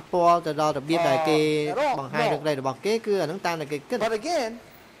វាអាចប៉ះពាល់ទៅដល់របៀបដែលគេបង្ហាញក្តីរបស់គេគឺអានឹងតាមដែលគេគិត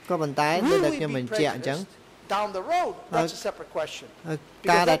ក៏ប៉ុន្តែដូចដែលខ្ញុំបញ្ជាក់អញ្ចឹង down the road, that's a separate question.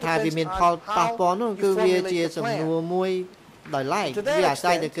 ការដែលថាវាមានផលប៉ះពាល់នោះគឺវាជាសំណួរមួយដោយឡែកវាអាស្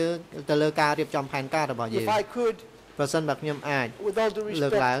រ័យទៅលើការរៀបចំផែនការរបស់យើងប្រសិនបើខ្ញុំអាចលើ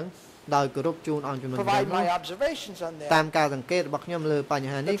កឡើងដោយគោរពជូនអង្គជំនុំជម្រះតាមការសង្កេតរបស់ខ្ញុំលើបញ្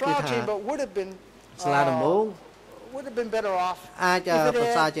ហានេះគឺថាសាលាដំបូងអាចប្រ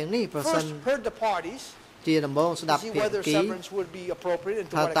សើរជាងនេះប្រសិនជាដំបូងស្ដាប់ភាគី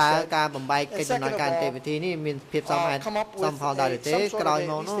ថាតើការបំបែកកិច្ចដំណើរការនីតិវិធីនេះមានភាពសមហេតុសមផលដែរឬទេក្រោយ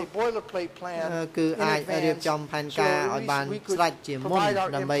មកនោះគឺអាចរៀបចំផែនការឲ្យបានស្រេចជាមុន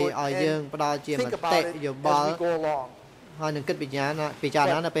ដើម្បីឲ្យយើងផ្ដល់ជាមតិយោបល់ហើយនឹងគិតពិចារ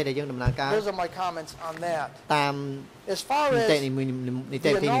ណានៅពេលដែលយើងដំណើរការតាមនីតិ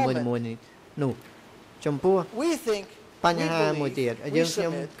មួយនោះចំពោះបញ្ហាមួយទៀតយើងខ្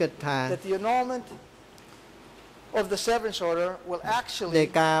ញុំគិតថា of the severance order will actually ដែល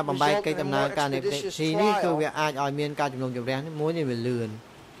ការបំបែកកិច្ចដំណើរការនៃប្រទេសនេះគឺវាអាចឲ្យមានការជំនុំជម្រះមួយនេះវាលឿន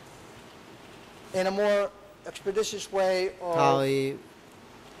in a more expeditious way or ហើយ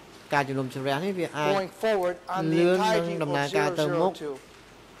ការជំនុំជម្រះនេះវាអាច going forward on លឿននឹងដំណើរការទៅមុខ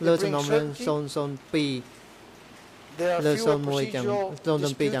លើសំណុំរឿង002លើ01ទាំង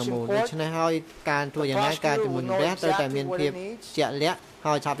012ទាំងមូលដូច្នេះហើយការធ្វើយ៉ាងណាការជំនុំជម្រះត្រូវតែមានភាពជាក់លាក់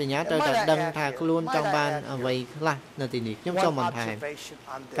ហើយឆាប់សញ្ញាត្រូវតែដឹងថាខ្លួនចង់បានអ្វីខ្លះនៅទីនេះខ្ញុំសូមបន្ថែម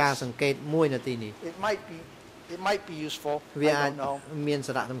ការសង្កេតមួយនៅទីនេះ it might be useful វាអាចមាន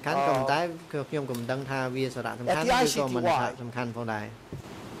សារៈសំខាន់ក៏ប៉ុន្តែខ្ញុំក៏មិនដឹងថាវាសារៈសំខាន់ឬក៏មិនសារៈសំខាន់ផងដែរ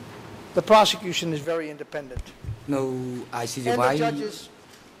The prosecution is very independent នៅ ICTY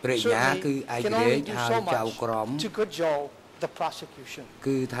ព្រះញ្ញាគឺឯករាជ្យហើយចៅក្រម to cajole the prosecution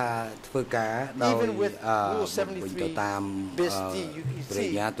គឺថាធ្វើការដោយទៅតាមព្រះ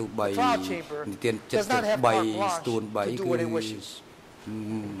ញ្ញាទូ3និទាន73ស្ទួន3គឺអ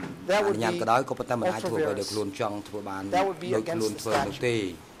នុញ្ញាតក៏ដោយក៏ប៉ុន្តែមិនអាចធ្វើឲ្យដោយខ្លួនចង់ធ្វើបានដោយខ្លួនធ្វើនោះទេ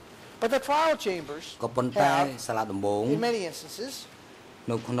But the trial chambers ក៏ប៉ុន្តែសាលាដំបូង in many instances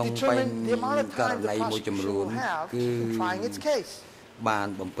នៅក្នុងបញ្ហាករណីមួយចំនួនគឺ បាន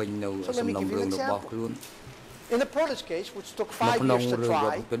បំពេញនៅសំណុំរឿងរបស់ខ្លួន In the Polish case which took 5 years to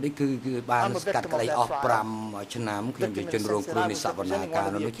try នេះគឺបានស្កាត់ក្តីអស់5ឆ្នាំខ្ញុំជាជនរងគ្រោះនៃសវនាការ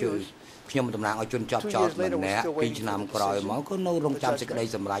នោះគឺខ្ញុំតំណាងឲ្យជនជាប់ចោទម្នាក់2ឆ្នាំក្រោយមកក៏នៅរងចាំសេចក្តី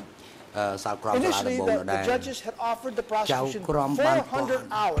សម្រេចសាលក្រមសាលាដំបូងដែរចៅក្រមបាន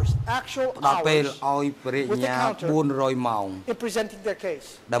ដល់ពេលឲ្យព្រះញ្ញា400ម៉ោង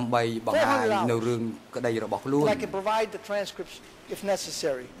ដើម្បីបង្ហាញនៅរឿងក្តីរបស់ខ្លួន if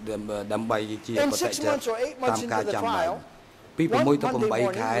necessary ដើម្បីជាបទចតាមការចាំបាច់ពី6ទៅ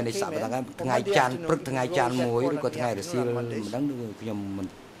8ខែនៃសប្តាហ៍ថ្ងៃច័ន្ទព្រឹកថ្ងៃច័ន្ទមួយឬក៏ថ្ងៃរសៀលមិនដឹងខ្ញុំមិន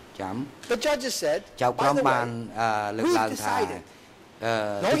ចាំ The judges said ចៅក្រមបានលើកឡើងថា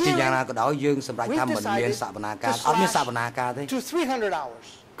ទោះជាយ៉ាងណាក៏ដោយយើងសម្រេចថាមិនមានសវនាការអត់មានសវនាការទេ to 300 hours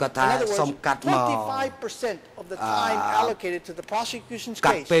គាត់ថាសុំកាត់មក 25% of the time allocated to the prosecution's case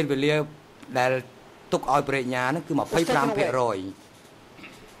កាត់ពេលវេលាដែលទុកឲ្យព្រះញ្ញានោះគឺ 25%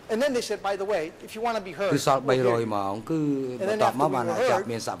 And then they said by the way if you want to be heard គឺសល់300ម៉ោងគឺបន្ទាប់មកបានចាប់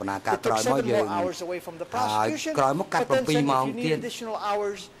មានសវនាការក្រោយមកយើងក្រោយមកកាត់7ម៉ោងទៀត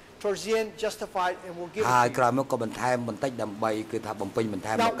towards the end justified and will give ហើយក្រោយមកក៏បន្ថែមបន្តិចដើម្បីគឺថាបំពេញបន្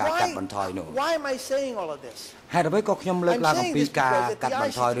ថែមមកការកាត់បន្ថយនោះ Why am I saying all of this ហេតុអ្វីក៏ខ្ញុំលើកឡើងអំពីការកាត់ប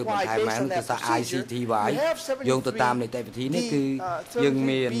ន្ថយឬបន្ថែមមកគឺថា ICTY យោងទៅតាមនីតិវិធីនេះគឺយើង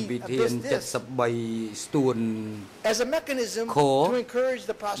មានវិធាន73ស្ទួន as a mechanism to encourage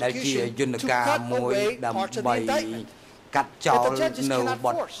the prosecution យន្តការមួយដើម្បីកាត់ចោលនៅប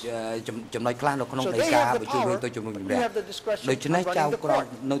ទចំណុចខ្លះនៅក្នុងដីកាបញ្ជូនរឿងទៅជំនុំជម្រះដូច្នេះចៅក្រម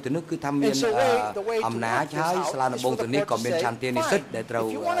នៅទីនោះគឺថាមានអំណាចហើយសាលាដំបងទៅនេះក៏មានឆន្ទៈនិស្សិតដែលត្រូវ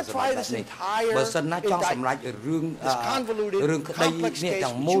សម្រេចនេះបើសិនណាចង់សម្រេចរឿងក្តីនេះ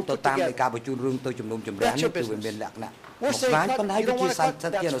ទាំងមូលទៅតាមដីកាបញ្ជូនរឿងទៅជំនុំជម្រះនេះគឺវាមានលក្ខណៈមកស្លាញ់ប៉ុន្តែវាជាសន្តិ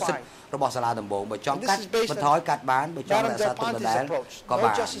និស្សិតរបស់សាលាដំបងបើចង់កាត់បន្ថយកាត់បានបើចង់រក្សាទុកដដែលក៏បា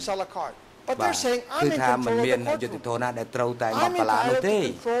នBut they're saying I'm in control of the courtroom. I'm in entitled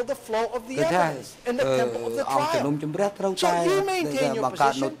to control the flow of the evidence in the temple of the trial. So you maintain your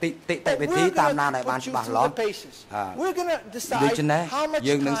position, but we're going to put you through the paces. We're going to decide how much time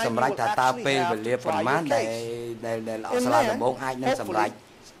you will actually have to try your case. And then, hopefully,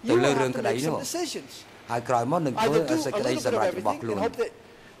 you will have to make some decisions. Either do a little bit of everything and hope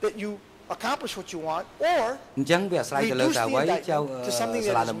that you accomplish what you want or អញ្ចឹងវាអាស្រ័យទៅលើតែអ្វីចៅសា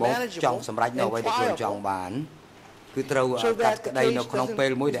លាដំបងចង់សម្រេចនៅអ្វីដែលខ្លួនចង់បាន គឺត្រូវកាត់ក្តីនៅក្នុងពេ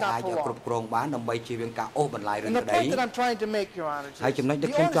លមួយដែលអាចគ្រប់គ្រងបានដើម្បីជៀសវាងការអូសបន្លាយរឿងក្តីហើយចំណុចដែល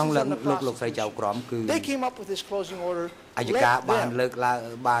ខ្ញុំចង់លើកលោកស្រីចៅក្រមគឺអัยការបានលើកឡើង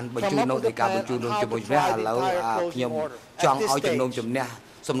បានបញ្ជូននៅដីកាបញ្ជូនរឿងជាមួយព្រះឥឡូវខ្ញុំចង់ឲ្យជំនុំជម្នះ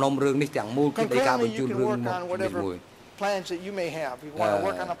សំណុំរឿងនេះទាំងមូលគឺដីកាបញ្ជូនរឿងមកមួយ plans that you may have. You want to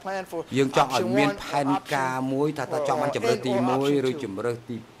work on a plan for យើងចង់ឲ្យមានផែនការមួយថាតើចង់បានជំរើសទី1ឬជំរើស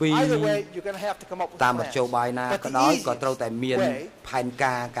ទី2តាមមធ្យោបាយណាក៏ដោយក៏ត្រូវតែមានផែន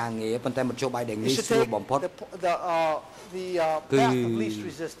ការការងារប៉ុន្តែមធ្យោបាយដែលងាយស្រួលបំផុតគឺ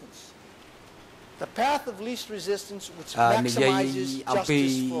The path of least resistance which និយាយ maximizes អំពី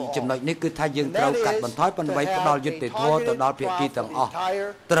justice for ចំណុចនេះគឺថាយើងត្រូវកាត់បន្ថយប៉ុន្តែផ្ដល់យុត្តិធម៌ទៅដល់ភាគីទាំងអស់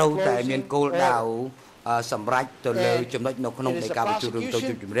ត្រូវតែមានគោលដៅសម្រាប់ទៅលើចំណុចនៅក្នុងនៃការបញ្ជូនរឿងទៅ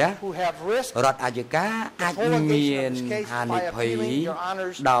ជម្រះរដ្ឋអាយកាអាចមានហានិភ័យ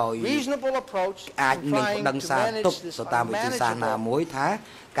ដោយអាចនឹងប្តឹងសារទុកទៅតាមវិធីសាស្ត្រណាមួយថា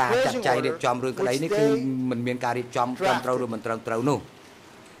ការចាត់ចែងរៀបចំរឿងក្តីនេះគឺមិនមានការរៀបចំត្រឹមត្រូវឬមិនត្រឹមត្រូវនោះ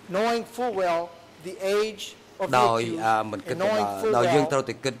knowing full well the age of ដោយមិនគិតដោយយើងត្រូវ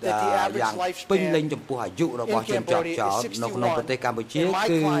តែគិតយ៉ាងពេញលេញចំពោះអាយុរបស់ជនជាប់ចោតនៅក្នុងប្រទេសកម្ពុជា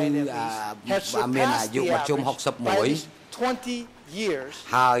គឺមានអាយុមធ្យម61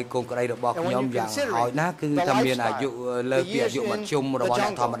 ហើយកូនក្តីរបស់ខ្ញុំយ៉ាងហោចណាស់គឺថាមានអាយុលើពីអាយុមធ្យមរបស់អ្ន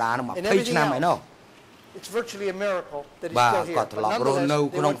កធម្មតានឹង20ឆ្នាំឯណោះ It's virtually a miracle that he's បាទ still here. គាត់ត្រឡប់រស់នៅ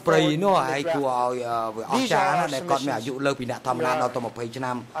ក្នុងព្រៃនោះហើយគួរឲ្យអស្ចារ្យណាស់ដែលគាត់មានអាយុលើពីអ្នកធម្មតាដល់ទៅ20ឆ្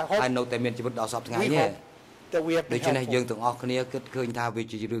នាំហើយនៅតែមានជីវិតដល់សពថ្ងៃនេះដូច្នេះយើងទាំងអស់គ្នាគិតឃើញថាវា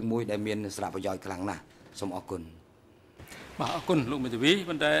ជារឿងមួយដែលមានសារៈប្រយោជន៍ខ្លាំងណាស់សូមអរគុណបាទអរគុណលោកមេធាវី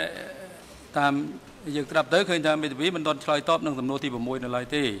ប៉ុន្តែតាមយើងស្ដាប់ទៅឃើញថាមេធាវីមិនទាន់ឆ្លើយតបនឹងសំណួរទី6នៅឡើយ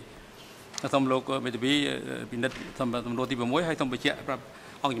ទេសូមលោកមេធាវីពិនិត្យសំណួរទី6ហើយសូមបញ្ជាក់ប្រាប់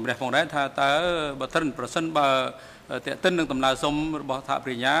អង្គជំរះផងដែរថាតើបើប្រសិនបើតេតិននឹងដំណើរសុំរបស់ថាប្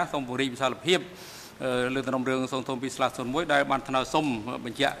រញ្ញាសូមពង្រីកវិសាលភាពលើដំណំរឿង002/01ដែលបានថ្នើសុំប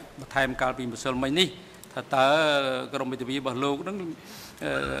ញ្ជាក់បន្ថែមកាលពីម្សិលមិញនេះថាតើក្រមមេធាវីរបស់លោកនឹង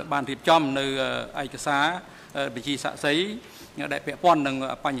បានរៀបចំនៅឯកសារបញ្ជីសាក្សីដែលពាក់ព័ន្ធនឹង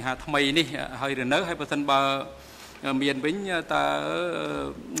បញ្ហាថ្មីនេះហើយឬនៅហើយបើសិនបើមានវិញតើ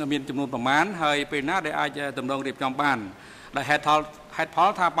មានចំនួនប្រមាណហើយពេលណាដែលអាចដំណងរៀបចំបានដែលហេតុផល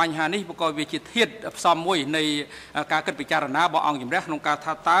ថាបញ្ហានេះក៏វាជាធាតុផ្សំមួយនៃការគិតពិចារណារបស់អង្គជំរះក្នុងការ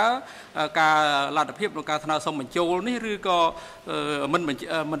ថាតើការលទ្ធភាពក្នុងការថ្នើសុំបញ្ចូលនេះឬក៏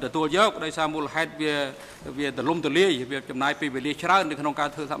មិនទទួលយកដោយសារមូលហេតុវាទលំទលាយវាចំណាយពេលវេលាច្រើននៅក្នុងការ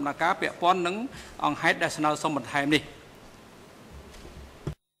ធ្វើសកម្មភាពពាក់ព័ន្ធនឹងអង្គហេតុដែលស្នើសុំបន្ថែមនេះ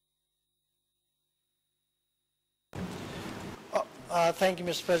Thank you,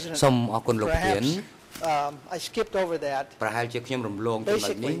 Mr. President. សូមអរគុណលោកប្រធាន I skipped over that. ប្រហែលជាខ្ញុំរំលងចំណុ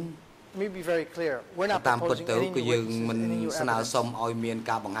ចនេះ Let me be very clear. We're not តាមពិត proposing ទៅ any គឺ new យើង witnesses, មិន any new ស្នើ evidence. សុំឲ្យមាន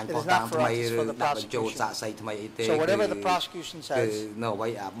ការបង្ហាញភស្តុតាងថ្មីឬដាក់បញ្ចូលសាក្សីថ្មីអីទេ So whatever the prosecution គឺ says, នៅអ្វី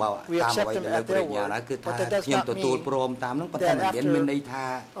បើតាមអ្វីដែលលើកប្រញ្ញាគឺថាខ្ញុំទទួលព្រមតាមនឹងប៉ុន្តែមិនមានន័យថា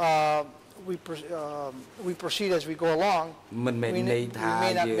we proceed as we go along. មិនមែនន័យថា we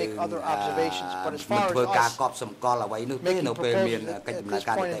may not make other observations, but as far as ធ្វើការ us កប់សម្គាល់អ្វីនោះទេនៅពេលមានកិច្ចដំណើរ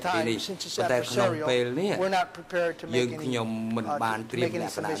ការនីតិវិធីនេះប៉ុន្តែក្នុងពេលនេះ we're not prepared to យើង make any ខ្ញុំមិនបានត្រៀមល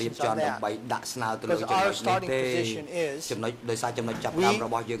ក្ខណៈរៀបចំដើម្បីដាក់ស្នើទៅលើចំណុចនេះទេចំណុចដោយសារចំណុចចាប់ផ្ដើមរ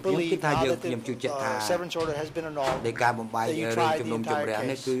បស់យើងខ្ញុំគឺថាយើងខ្ញុំជឿជាក់ថានៃការបំបាយរឿងជំនុំជម្រះ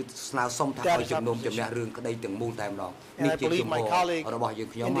នេះគឺស្នើសុំថាឲ្យជំនុំជម្រះរឿងក្តីទាំងមូលតែម្ដងនេះជាជំហររបស់យើង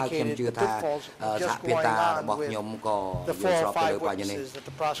ខ្ញុំហើយខ្ញុំជឿថាសហភាតារបស់ខ្ញុំក៏យល់ស្របទៅលើបញ្ហានេះ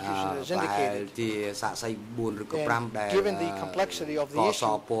តែជាសាក្សី4ឬក៏5ដែលក៏ស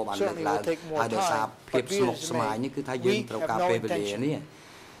ពបានលើកឡើងហើយដោយសារភាពស្មុគស្មាញនេះគឺថាយើងត្រូវការពេលវេលានេះ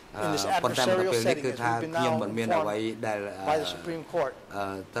ប៉ុន្តែមកពេលនេះគឺថាខ្ញុំមិនមានអ្វីដែល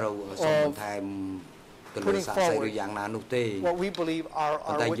ត្រូវសូមបន្ថែមទៅលើសាក្សីឬយ៉ាងណានោះទេ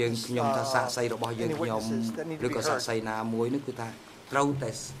ប៉ុន្តែយើងខ្ញុំថាសាក្សីរបស់យើងខ្ញុំឬក៏សាក្សីណាមួយនោះគឺថាត្រូវតែ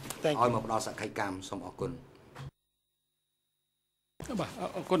ឲ្យមកផ្ដល់សក្ខីកម្មសូមអរគុណបាទ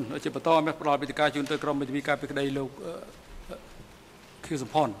អរគុណជាបន្តមកផ្ដល់វេទិកាជូនទៅក្រុមមេធាវីការពីក្តីលោកខៀវសំ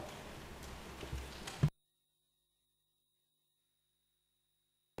ផន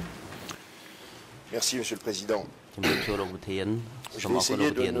Merci, Monsieur le Président. Je vais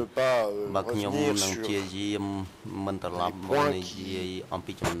essayer de ne pas revenir sur les points qui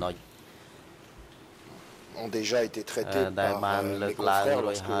ont déjà été traités par les confrères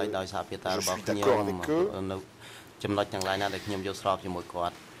lorsque je suis d'accord avec eux.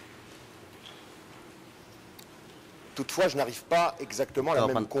 Toutefois, je n'arrive pas exactement à la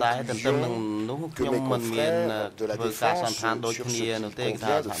même conclusion que mes confrères de la défense sur ce qu'il convient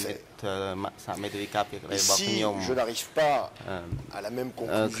de faire. Si je n'arrive pas à la même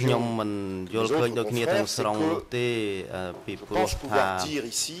conclusion que les autres confrères, c'est que je pense pouvoir dire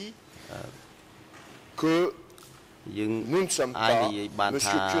ici que nous ne sommes pas, M.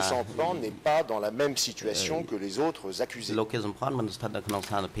 Kyosampan n'est pas dans la même situation que les autres accusés.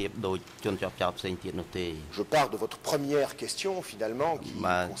 Je pars de votre première question, finalement, qui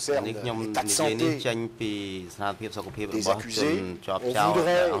concerne l'état de santé des accusés. On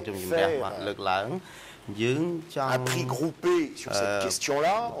voudrait faire un prix groupé sur cette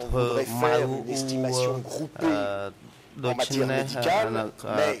question-là. On voudrait faire une estimation groupée en matière médicale,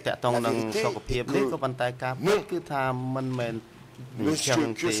 mais la vérité est que non, M.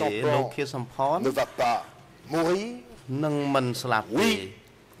 Kyosampan ne va pas mourir. Oui,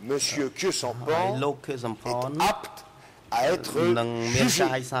 M. Kyosampan est apte à être jugé.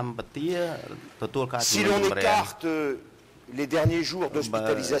 Si l'on écarte les derniers jours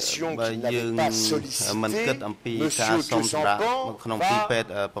d'hospitalisation qu'il n'avait pas sollicité, M. Kyosampan va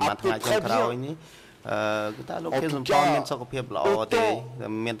à peu près bien. En tout cas, autant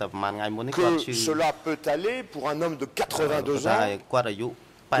que cela peut aller pour un homme de 82 ans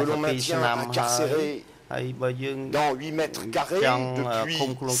que l'on maintient incarcéré dans 8 mètres carrés depuis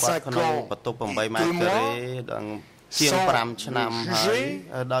 5 ans et 2 mois sans le juger,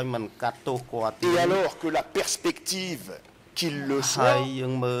 et alors que la perspective qu'il le soit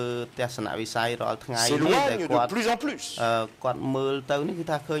s'éloigne de plus en plus. Le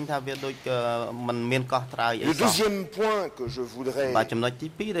deuxième point que je voudrais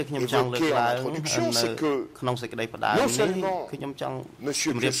évoquer en introduction, c'est que non seulement M.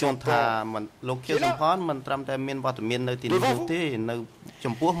 Kyosampan qui est là, devant vous, est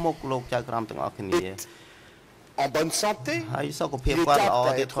en bonne santé, il est apte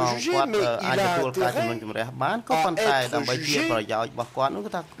à être jugé, mais il a intérêt à être jugé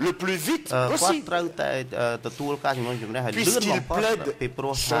le plus vite possible, puisqu'il plaide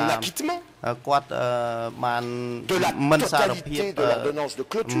son acquittement de la totalité de l'ordonnance de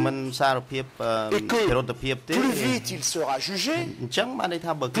clôture, et que plus vite il sera jugé,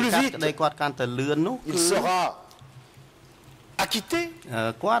 plus vite il sera acquitté,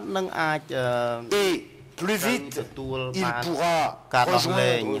 et plus vite il pourra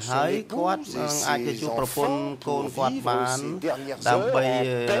rejoindre son épouse et ses enfants pour vivre ses dernières heures en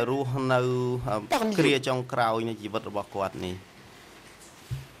paix parmi eux.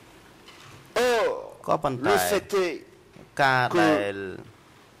 Or, le fait est que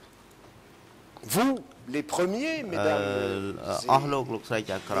vous, les premiers, mesdames et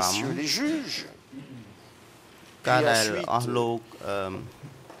messieurs les juges, et ensuite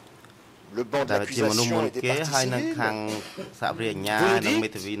le banc de l'accusation et des parties civiles, vous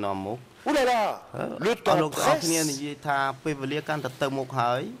dites, oh là là, le temps presse,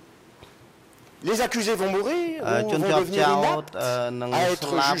 les accusés vont mourir ou vont devenir inaptes à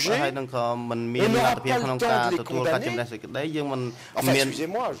être jugés, et on n'aura pas le temps de les condamner. Enfin,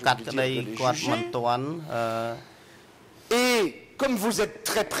 excusez-moi, je veux dire de les juger. Et comme vous êtes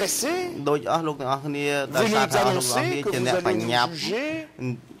très pressés, vous nous annoncez que vous allez nous juger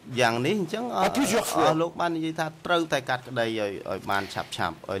en plusieurs fois. Mais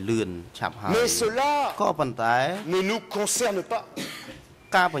cela ne nous concerne pas.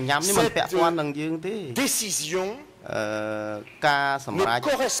 Cette décision ne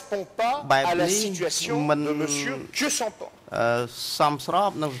correspond pas à la situation de M. Kyosampan.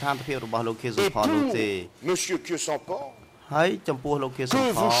 Et pour M. Kyosampan,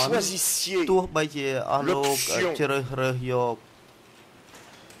 que vous choisissiez l'option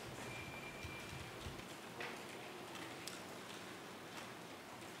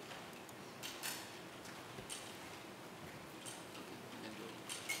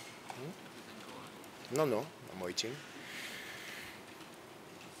Non, non, I'm waiting.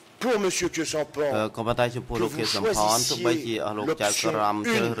 Pour M. Kyosampan, que vous choisissiez l'option 1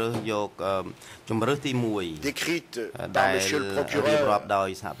 décrite par M. le procureur,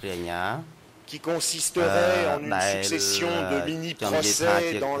 qui consisterait en une succession de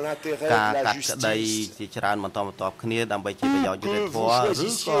mini-procès dans l'intérêt de la justice, ou que vous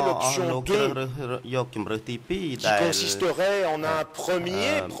choisissiez l'option 2, qui consisterait en un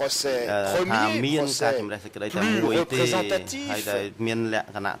premier procès, plus représentatif,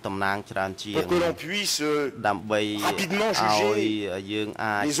 pour que l'on puisse rapidement juger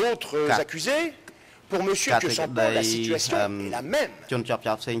les autres accusés. Pour M. Kyosampan, la situation est la même.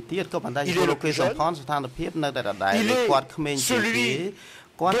 Il est le plus jeune. Il est celui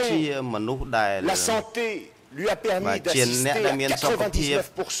dont la santé lui a permis d'assister à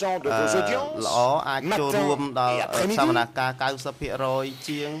 99% de vos audiences, matin et après-midi. 99%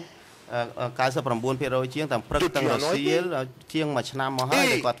 ជាងទាំងព្រឹកទាំងរសៀលជាងមួយឆ្នាំមកហើយ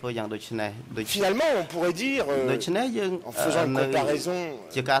ដែលគាត់ធ្វើយ៉ាងដូចនេះដូច Finalement on pourrait dire ដូច្នេះយើង en faisant une comparaison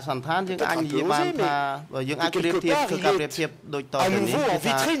ជាការសន្និដ្ឋានយើងអាចនិយាយបានថាយើងអាចប្រៀបធៀបគឺការប្រៀបធៀបដូចតទៅនេះ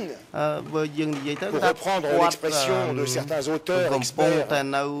គឺថាបើយើងនិយាយទៅថាគាត់ l'expression de certains auteurs experts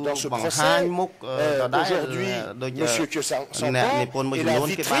dans ce procès aujourd'hui monsieur Kyosampan est la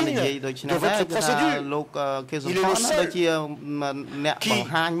vitrine de votre procédure il est le seul qui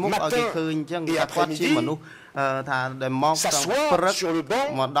matin et après-midi s'asseoir sur le banc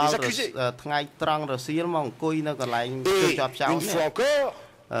des accusés. Et une fois encore,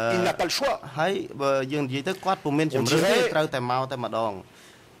 il n'a pas le choix. On dirait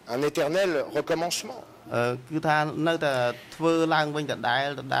un éternel recommencement.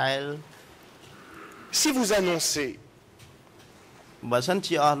 Si vous annoncez dans la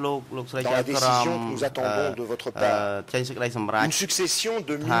décision que nous attendons de votre part une succession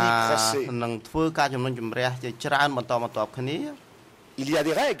de mini-procès, il y a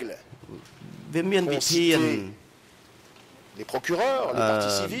des règles pour citer les procureurs, les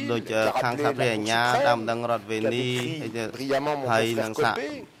parties civiles, qu'a rappelé la Cour suprême, qu'avait pris brillamment mon frère Copé,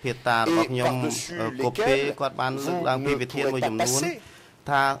 et par-dessus lesquels vous ne pourrez pas passer.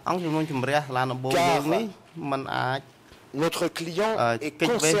 Car notre client est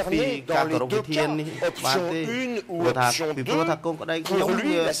concerné dans les deux cas, option 1 ou option 2. Pour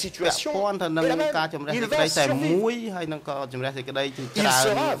lui, la situation est la même. Il va survivre. Il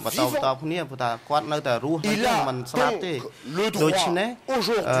sera vivant. Il a donc le droit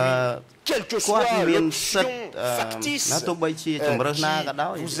aujourd'hui, quelle que soit l'option factice qui vous est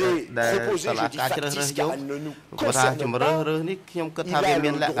proposée, je dis factice car elle ne nous concerne pas, il a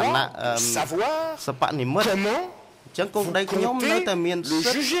le droit de savoir comment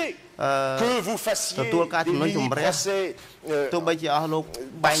le juger, que vous fassiez des mini-procès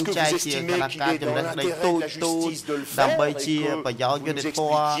parce que vous estimez qu'il est dans l'intérêt de la justice de le faire et que vous nous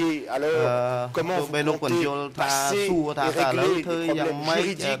expliquiez alors comment vous comptez passer et régler des problèmes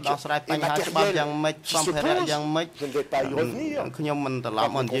juridiques et matériels qui se posent. Je ne vais pas y revenir, car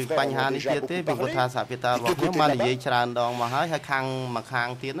mon confrère en a déjà beaucoup parlé. Et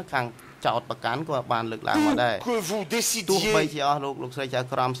de côté là-bas, que vous décidiez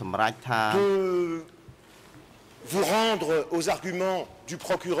de vous rendre aux arguments du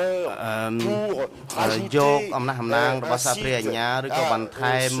procureur pour rajouter un site à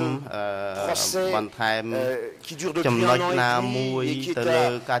ce procès qui dure depuis 1 an et demi et qui est à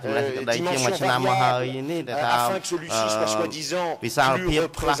dimension variable afin que celui-ci soit soi-disant plus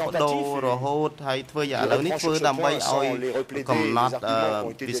représentatif et reprenant les replaider les arguments qui ont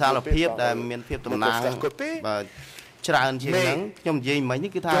été développés par notre frère Copé. Mais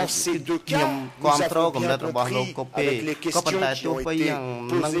dans ces deux cas, nous avons bien compris avec les questions qui ont été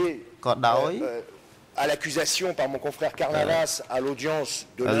posées à l'accusation par mon confrère Carnavas à l'audience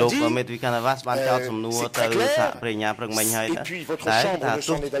de lundi. C'est très clair. Et puis votre chambre ne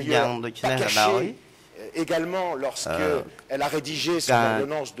s'en est d'ailleurs pas cachée. Également, lorsqu'elle a rédigé son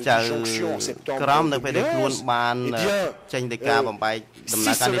ordonnance de disjonction en septembre 2011, eh bien,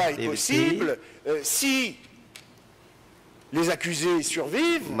 si cela est possible, si les accusés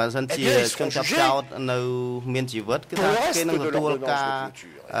survivent, eh bien, ils seront jugés pour le reste de l'ordonnance de clôture.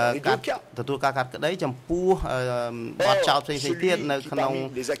 Les deux cas. Or, celui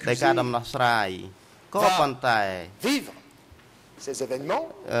parmi les accusés va vivre ces événements,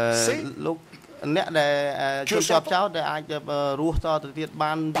 c'est que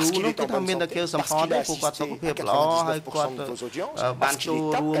parce qu'il est en bonne santé, parce qu'il a assisté à 99% de vos audiences, parce qu'il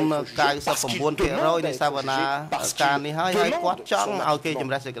est apte à juger, parce qu'il demande à être jugé, parce qu'il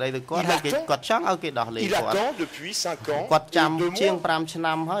demande son acquittement. Il attend depuis 5 ans et 2 mois.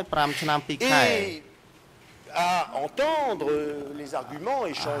 Et à entendre les arguments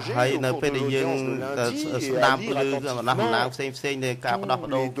échangés au cours de l'audience de lundi et à lire attentivement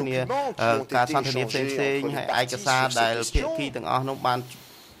tous les documents qui ont été échangés entre les parties sur ces questions, on va dire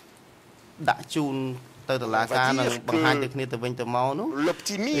que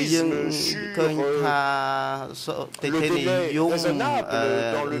l'optimisme sur le délai raisonnable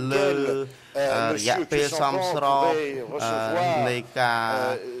dans lequel monsieur Kyosampan pourrait recevoir le jugement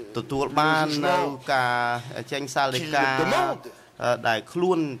qu'il demande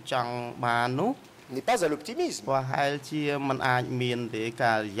n'est pas à l'optimisme.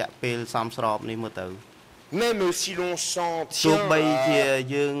 Même si l'on s'en tient à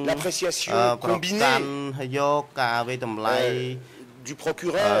l'appréciation combinée du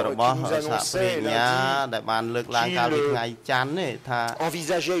procureur qui nous annonçait lundi qu'il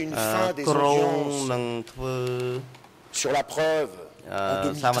envisageait une fin des audiences sur la preuve en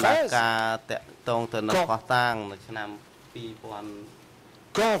 2013.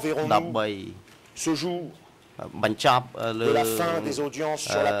 Quand verrons-nous ce jour de la fin des audiences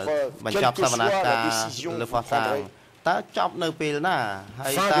sur la preuve, quelle que soit la décision que vous prendrez? តើចប់នៅពេលណាហើ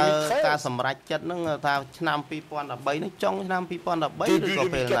យតើការសម្រេចចិត្តនឹងថាឆ្នាំ 2013 នេះចុងឆ្នាំ 2013 ឬក៏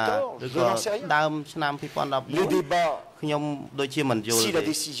ពេលណាឬក៏ដើមឆ្នាំ 2014 ខ្ញុំដូចជាមិនយល់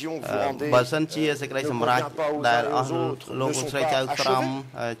ទេបើសិនជាសេចក្តីសម្រេចដែលអស់លោកស្រីចៅក្រម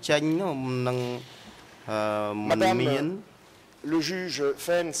ចេញនឹងមិនមាន Le juge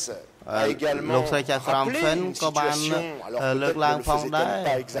Fence a également លោកស្រីចៅក្រម Fence ក៏បានលើកឡើងផងដែរ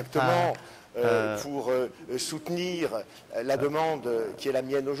pour soutenir la demande qui est la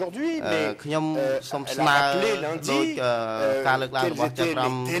mienne aujourd'hui, mais elle a rappelé lundi quels étaient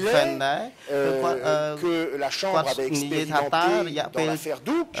les délais que la Chambre avait expérimentés dans l'affaire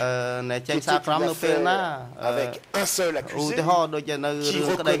Douc, qui était une affaire avec un seul accusé qui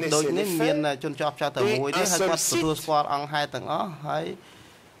reconnaissait les faits et un seul site.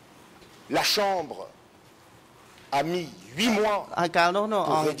 La Chambre a mis 8 mois pour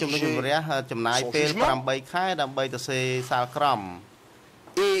rédiger son jugement.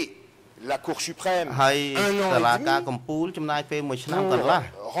 Et la Cour suprême, 1 an et demi pour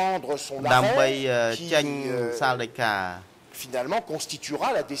rendre son arrêt qui finalement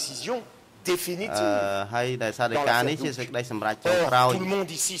constituera la décision définitive. Or, tout le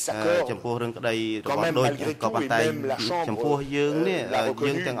monde ici s'accorde quand même malgré tout, et même la Chambre l'a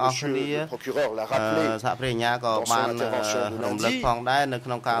reconnu, monsieur le procureur l'a rappelé dans son intervention de lundi,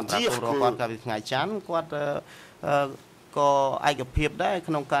 dire qu'on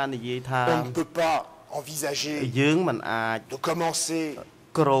ne peut pas envisager de commencer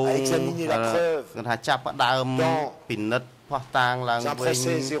à examiner la preuve dans un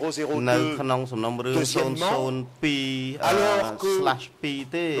procès 002, deuxièmement, alors que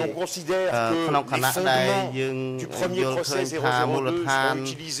l'on considère que les fondements du premier procès 002 sont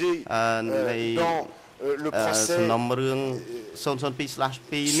utilisés dans le procès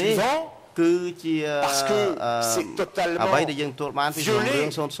suivant, parce que c'est totalement violer les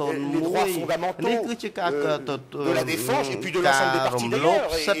droits fondamentaux de la défense et puis de l'ensemble des parties d'ailleurs,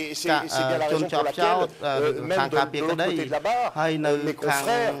 et c'est bien la raison pour laquelle même de l'autre côté de la barre, mes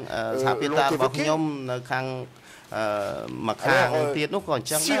confrères l'ont évoqué. Alors,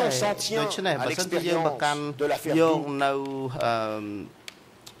 si on s'en tient à l'expérience de l'affaire Douc,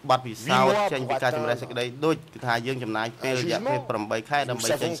 បាត់ពិសោធន៍ចេញពីការជំរះសេចក្តីដូចថាយើងចំណាយពេលរយៈពេល 8 ខែដើម្បី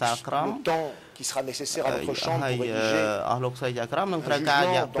ចេញសារក្រម qui sera nécessaire à votre chambre pour rédiger អស់លោកស្រីចៅក្រមនឹងត្រូវការរ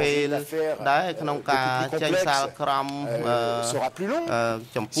យៈពេលដែរក្នុងការចេញសារក្រម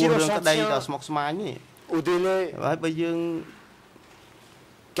ចំពោះរឿងក្តីដ៏ស្មុគស្មាញនេះ au délai ហើយបើយើង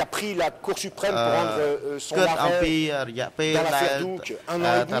qu'a pris la Cour suprême pour rendre son arrêt dans l'affaire Douc 1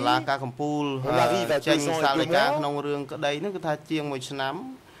 an et demi, on arrive à 2 ans et 2 mois,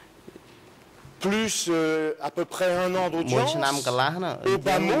 plus à peu près 1 an d'audience, au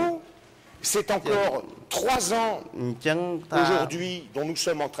bas mot, c'est encore 3 ans aujourd'hui dont nous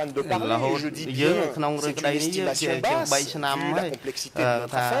sommes en train de parler, et je dis bien, c'est une estimation basse, vu la complexité de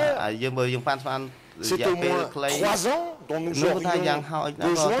notre affaire. C'est au moins 3 ans dont nous aurions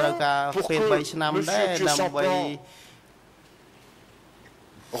besoin pour que M. Thieu-Sampan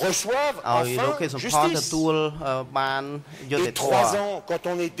reçoive enfin justice. Et 3 ans quand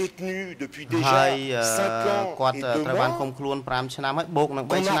on est détenu depuis déjà 5 ans et 2 mois, qu'on a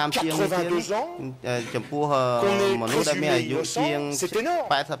 82 ans, qu'on est présumé innocent, c'est énorme.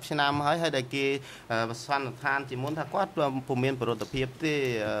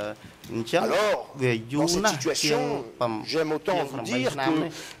 Alors, dans cette situation, j'aime autant vous dire que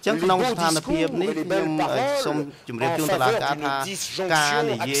les beaux discours et les belles paroles en faveur d'une disjonction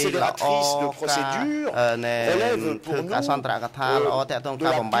accélératrice de procédure relèvent pour nous de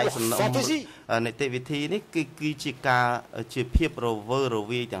la pure fantaisie.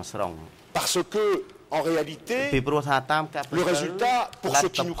 Parce que, en réalité, le résultat, pour ce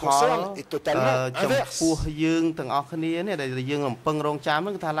qui nous concerne, est totalement inverse.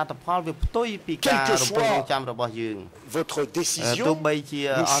 Quelle que soit votre décision, nous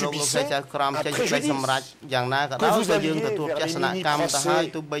subissons un préjudice. Que vous alliez vers les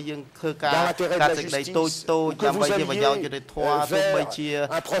mini-procès dans l'intérêt de la justice, ou que vous alliez vers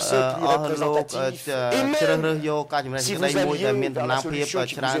un procès plus représentatif, et même si vous alliez vers la solution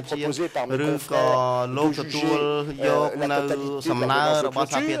qui vous est proposée par mes confrères, de juger la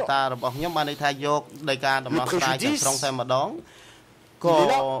totalité de la clôture, le préjudice có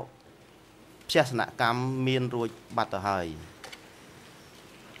chia sẻ cảm miên rồi bắt đầu hay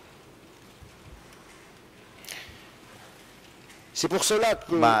C'est pour cela que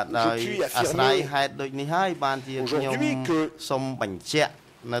je puis affirmer aujourd'hui que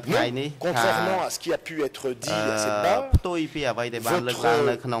même, contrairement à ce qui a pu être dit à cette barre, votre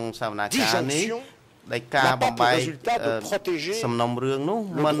disjonction n'a pas pour résultat de protéger le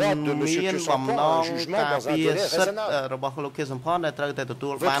droit de M. Kyosampan à un jugement dans un délai raisonnable. Votre disjonction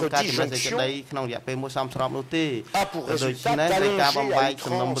a pour résultat d'allonger à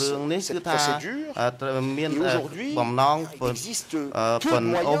outrance cette procédure. Et aujourd'hui, il existe peu de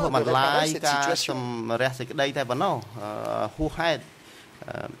moyens de réparer cette situation.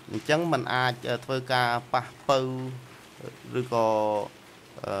 អញ្ចឹងมันអាចធ្វើការប៉ះពៅឬក៏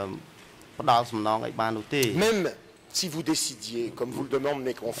ផ្ដាល់សំណងឲ្យបាននោះទេ Même si vous décidiez comme vous le demandent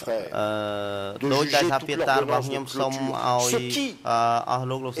mes confrères ដោយតែថាពាក្យតារបស់ខ្ញុំសូមឲ្យអស់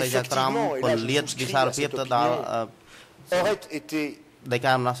លោកស្រីចាក្រមពន្លាតវិសាលភាពទៅដល់ aurait été នៃ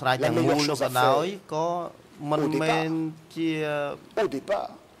ការដំណោះស្រាយទាំងមូលនោះក៏ដោយក៏មិនមែនជា au départ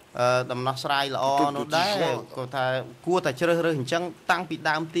ដំណោះស្រាយល្អនោះដែរគាត់ថាគួរតែជ្រើសរើសអញ្ចឹងតាំងពី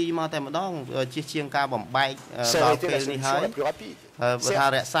ដើមទីមកតែម្ដងជិះជាងការបំបែកដល់ពេលនេះហើយបើថា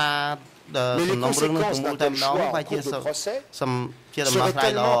រក្សាសំណុំរឿងនោះទាំងមូលតែម្ដងហើយជាសំជាដំណោះស្រា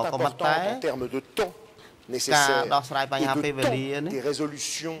យល្អក៏ប៉ុន្តែការដោះស្រាយបញ្ហាពេលវេលានេះ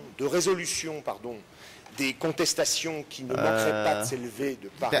de résolution pardon des contestations qui ne manqueraient pas de s'élever de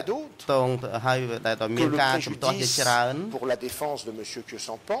part et d'autre, que le préjudice pour la défense de M.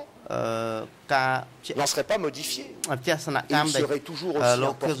 Kyosampan n'en serait pas modifié. Il serait toujours aussi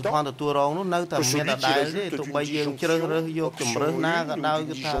important que celui qui résulte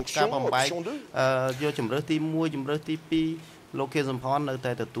d'une disjonction, option 2.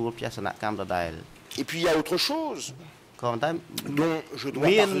 Et puis il y a autre chose dont je dois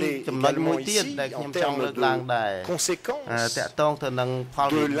parler également ici en termes de conséquences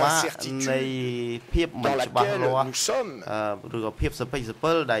de l'incertitude dans laquelle nous sommes depuis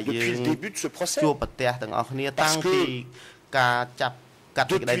le début de ce procès. Parce que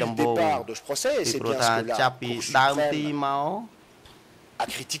depuis le départ de ce procès, et c'est bien ce que la Cour suprême a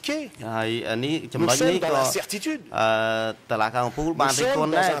critiqué, nous sommes dans l'incertitude. Nous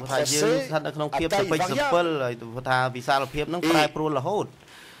sommes dans un procès à taille variable.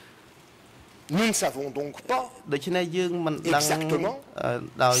 Nous ne savons donc pas exactement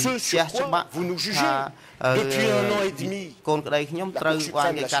ce sur quoi vous nous jugez. Depuis 1 an et demi, la Cour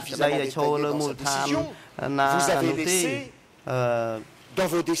suprême l'a suffisamment détaillé dans sa décision. Vous avez laissé dans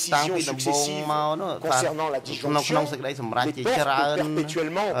vos décisions successives concernant la disjonction des portes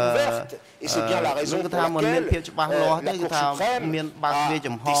perpétuellement ouvertes. Et c'est bien la raison pour laquelle la Cour suprême a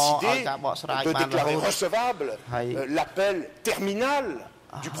décidé de déclarer recevable l'appel terminal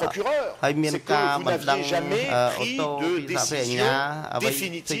du procureur. C'est que vous n'aviez jamais pris de décision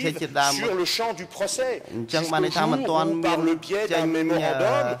définitive sur le champ du procès. Jusqu'au jour où, par le biais d'un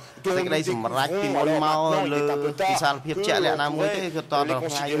mémorandum, dont nous découvrons, alors maintenant il est un peu tard, que on pourrait les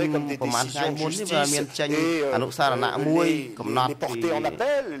considérer comme des décisions de justice et les porter en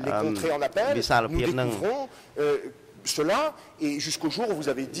appel, les contrer en appel. Nous découvrons cela et jusqu'au jour où vous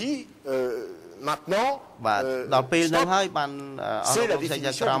avez dit maintenant, c'est la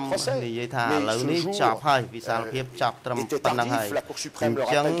définition du procès. Mais ce jour était tardif, la Cour suprême le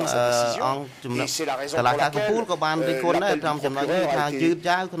rappelle dans sa décision, et c'est la raison pour laquelle l'appel du procureur a été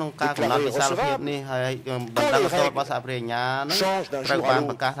déclaré recevable. Quand les règles changent d'un jour à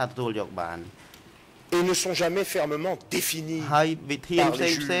l'autre et ne sont jamais fermement définies par les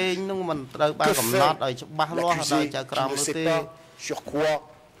juges, que fait l'accusé qui ne sait pas sur quoi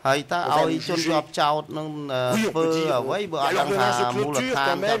ហើយតើឲ្យជនជាប់ចោតនឹងធ្វើអ្វីបើអត់ដឹងថាមូលដ្ឋា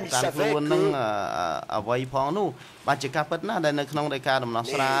នការខ្លួននឹងអ្វីផងនោះបាទជាការពិតណាស់ដែលនៅក្នុងនៃការដំណោះ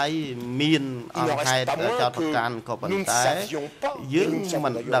ស្រាយមានអង្គហេតុចោតប្រកាន់ក៏ប៉ុន្តែយើងមិ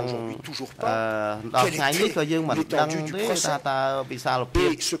នដឹងដល់ថ្ងៃនេះក៏យើងមិនដឹងទេថាតើវិសាលភាព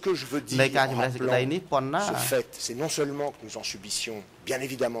នៃការជំនះសេចក្តីនេះប៉ុណ្ណា c'est non seulement que nous en subissions bien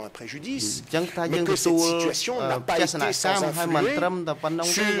évidemment un préjudice mais que cette situation n'a pas été sans influer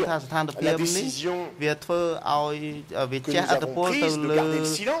sur la décision que nous avons prise de garder le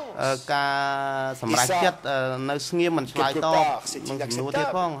silence. Et ça, quelque part, c'est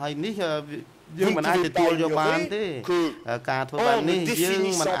inacceptable. យើងមិនអាចទទួលយកបានទេការធ្វើបែបនេះយើង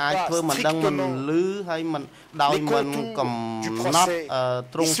មិនអាចធ្វើមិនដឹងមិនឮហើយមិនដោយមិនកំណត់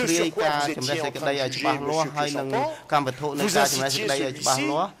ទ្រង់ទ្រាយការជំនះសេចក្តីឲ្យច្បាស់លាស់ហើយនឹងកម្មវិធីនៃការជំនះសេចក្តីឲ្យច្បាស់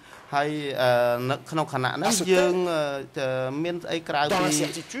លាស់ហើយនៅក្នុងខណៈនេះយើងមានស្អីក្រៅពី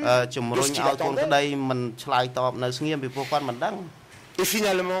ជំរុញឲ្យកូនក្តីមិនឆ្លើយតបនៅស្ងៀមពីព្រោះគាត់មិនដឹង Et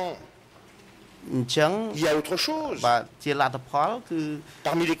finalement, il y a autre chose.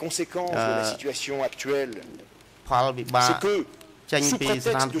 Parmi les conséquences de la situation actuelle, c'est que sous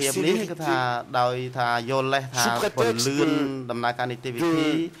prétexte de célérité, sous prétexte de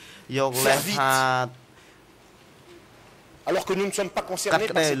faire vite, alors que nous ne sommes pas concernés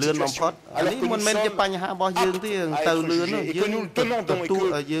par cette situation, alors que nous sommes aptes à être jugés et que nous le demandons et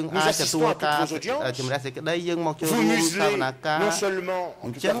que nous assistons à toutes vos audiences, vous muselez non seulement, en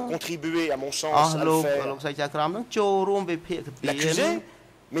tout cas vous contribuez à mon sens à le faire, l'accusé,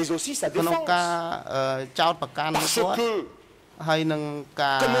 mais aussi sa défense. Parce que,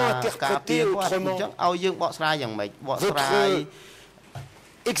 comment interpréter autrement votre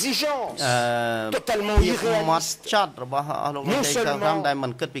exigence totalement irréaliste. Non seulement,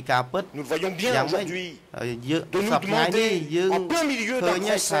 nous le voyons bien aujourd'hui, de nous demander en plein milieu d'un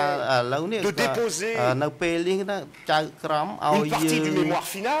procès de déposer une partie du mémoire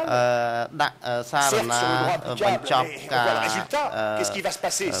final, certes sur le droit applicable, mais on voit le résultat. Qu'est-ce qui va se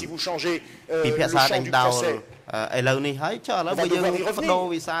passer si vous changez le champ du procès? On va devoir y revenir.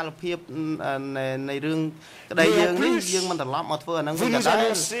 Mais en plus, vous nous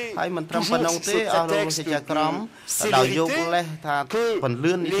annoncez toujours sous ce prétexte de célérité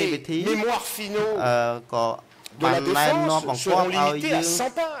que les mémoires finaux de la défense seront limités à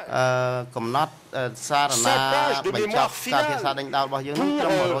 100 pages. 100 pages de mémoire finale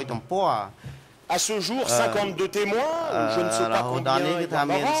pour, à ce jour, 52 témoins, je ne sais pas combien il y en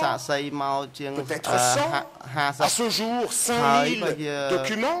aura, peut-être 100. À ce jour, 5000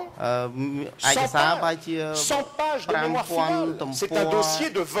 documents, 100 pages de mémoire finale. C'est un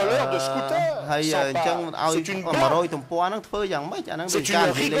dossier de voleur de scooter. C'est une blague. C'est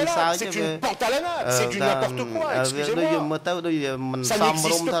une rigolade, c'est une pantalonnade, c'est du n'importe quoi, excusez-moi. Ça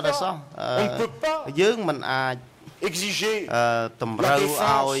n'existe pas. On ne peut pas exiger la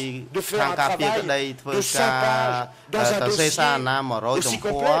défense de faire un travail de 100 pages dans un dossier aussi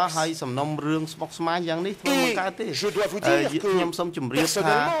complexe. Et je dois vous dire que,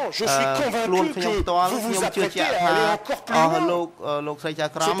 personnellement, je suis convaincu que vous vous apprêtez à aller encore plus loin,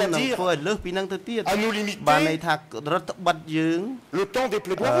 c'est-à-dire à nous limiter le temps des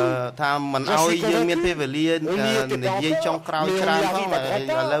plaidoiries. J'en suis convaincu, on n'y était pas encore, mais on y arrive à grands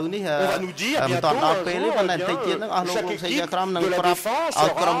pas. On va nous dire bientôt, chaque équipe de la défense aura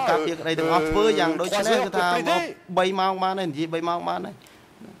 3 heures pour plaider.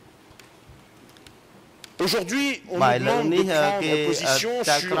 Aujourd'hui, on nous demande de prendre position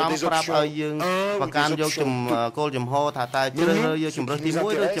sur des options 1 ou des options 2. Nous, ce qui nous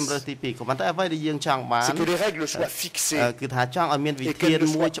intéresse, c'est que les règles soient fixées et qu'elles ne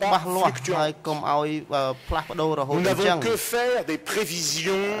soient pas fluctuantes. Nous n'avons que faire des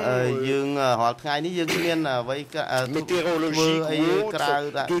prévisions météorologiques ou autres,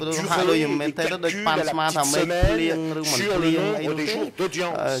 de durée et calculs à la petite semaine sur le nombre des jours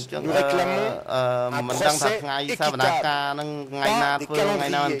d'audience. Nous réclamons un procès équitable, pas des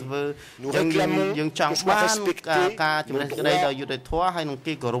calendriers. Nous réclamons que soit respecté nos droits.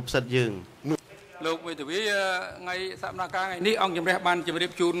 លោកវេទវីថ្ងៃសកម្មភាពនេះអង្គជំរះបានជម្រា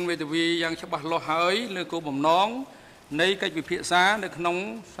បជូនវេទវីយ៉ាងច្បាស់លាស់ហើយលើគោលបំណងនៃកិច្ចពិភាក្សានៅក្នុង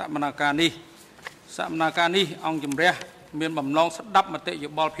សកម្មភាពនេះអង្គជំរះមានបំណងស្ដាប់មតិយោ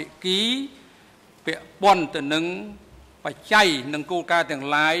បល់ភាគីពាក់ព័ន្ធទៅនឹងបច្ច័យនិងគោលការណ៍ទាំង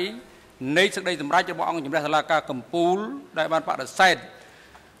ឡាយនៃសេចក្តីសម្រេចរបស់អង្គជំរះតុលាការកំពូលដែលបានបដិសេធ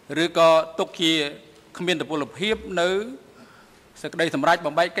ឬក៏ទុកជាគ្មានពលភាពនៅសេចក្តីសម្រេច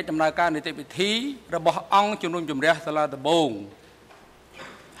បំបីកិច្ចដំណើរការនីតិវិធីរបស់អង្គជំនុំជម្រះសាលាដំបង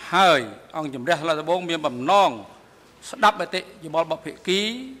ហើយអង្គជំរះសាលាដំបងមានបំណងស្ដាប់មតិយោបល់របស់ភាគី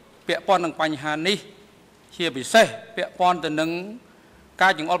ពាក់ព័ន្ធនឹងបញ្ហានេះជាពិសេសពាក់ព័ន្ធទៅនឹងកា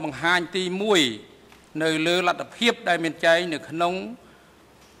រចង្អុលបង្ហាញទី1នៅលើលទ្ធភាពដែលមានចែងនៅក្នុង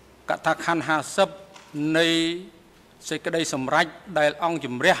កថាខណ្ឌ50នៃសេចក្តីសម្រេចដែលអង្គ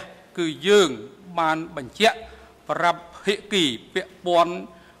ជំរះគឺយើងបានបញ្ជាក់ប្រាប់ភាគីពាក់ព័ន្ធ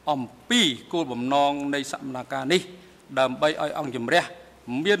អំពីគោលបំណងនៃសកម្មភាពនេះដើម្បីឲ្យអង្គជំរះ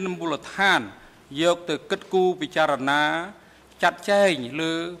មានមូលដ្ឋានយកទៅគិតគូរពិចារណាចាត់ចែង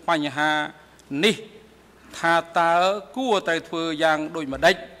លើបញ្ហានេះថាតើគួរត្រូវធ្វើយ៉ាងដូចម្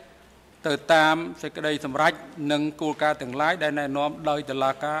តេចទៅតាមសេចក្តីសម្រេចនិងគោលការណ៍ទាំងឡាយដែលណែនាំដោយតុ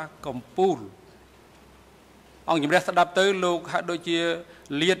លាការកំពូលអង្គជំរះស្ដាប់ទៅលោកហាក់ដូចជា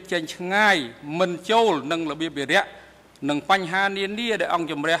លាតចេញឆ្ងាយមិនចូលនឹងរបៀបវិរៈនិងបញ្ហានានាដែលអង្គ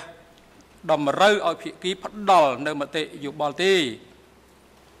ជំរះតម្រូវឲ្យភាគីផ្ដល់នៅមតិយោបល់ទេ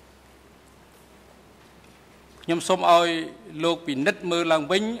ខ្ញុំសូមឲ្យលោកពិនិត្យមើលឡើង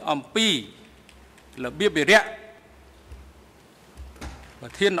វិញអំពីរបៀបវិរៈ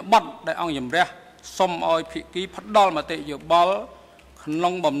thiên bắt đại ông nhầm ra xôm oi phị ký phát đo mà tệ dự bal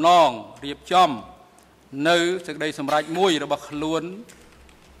nông bầm nòng riệp chom nơi sự đây sầm rạch mùi rồi bạc luôn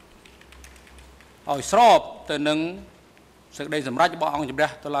oi sọp từ nâng sự đây sầm rạch bọn ông nhầm ra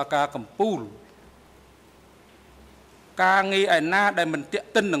tôi là ca cầm pul ca nghi ai na đại mình tiện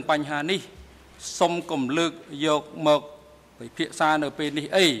tin đừng bành hà ni xôm cầm lực dọc mực phải phía xa nơi bên đi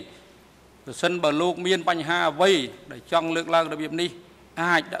ấy sân bờ lục miên bành hà vây để trong lực lang đặc biệt ni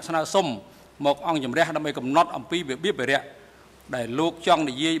ai đã sang xôm một ông nhầm ra đâm bay cầm nót ông pi biết về đấy để luộc trong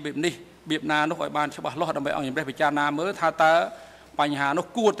để dây bịp đi bịp na nó gọi ban cho bà lót đâm bay ông nhầm ra phải cha na mới tha ta bành hà nó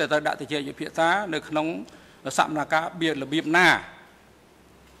cuaแต่đã thì chơi phía xa nơi nông sạm là cá biệt là bịp na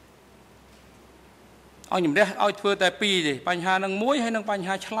ông nhầm ra ông thưa tại pi gì bành hà nâng muối hay nâng bành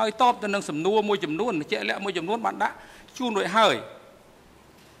hà chloi top từ nâng sầm nua môi chấm nuôn chạy lẹ môi chấm nuôn bạn đã chu nội hơi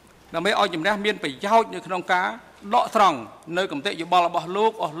là mấy ông nhầm ra miên phải giao như nông cá đọ tròn nơi cầm tệ dự bò là bò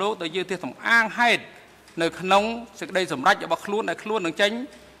lốp tới như thế thằng an hay nơi nông sẽ đây sầm rách bò luôn này luôn đừng tránh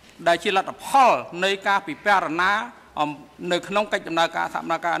đại chỉ là tập hall nơi ca bị perana nơi nông cách làm ca phạm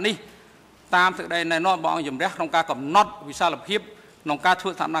ca ni tam sự đây này nó bọn dùm rác nông ca cầm nót vì sao lập hiệp nông ca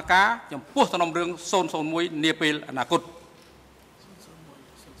thua phạm ca dùm buốt cho nông rương xôn muối nia pil là cột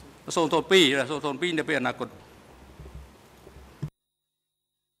xôn pi là xôn pi nia pil là cột.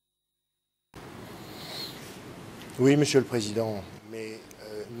 Oui, Monsieur le Président, mais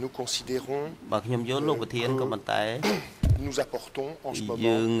nous considérons nous apportons en ce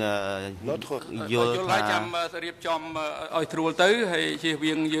moment notre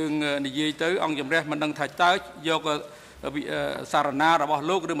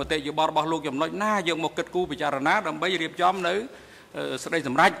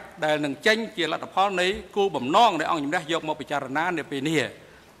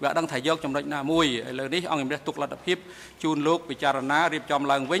và đang thay dọc trong đợt nào mùi lờiนี้ông nhầm tục là tập hiệp chun lúc bị chà ná riệp trong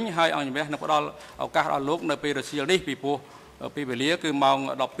làng vĩnh hay ông nhầm nó có đo ở các lúc nơi pe Brazil đi bị pu pe về lía cứ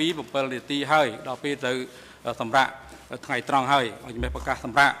mong đọc pi một pel ti hơi đọc pe từ sầm rạ ngày tròn hơi ông nhầmประกาศ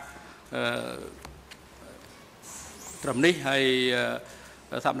sầm rạ trầm ní hay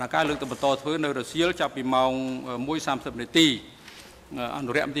sầm là cái lương tầm to thứ nơi Brazil cho bị mong mũi 30 นาที อัน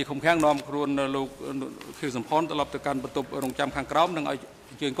เรียมที่คงแข็งนอมครูนลูกคือสมพรตลอดต่อการประตูโรงจำข้างกร้าวนั่งเอา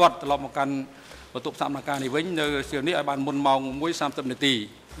เชิงกอดตลอดมาการประตูสามนาการในวิ่งในเสียงนี้ไอ้บานมุนมองมุ้ย30 นาที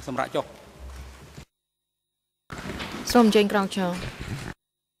สำหรับจบส้มเจงกรองเชียว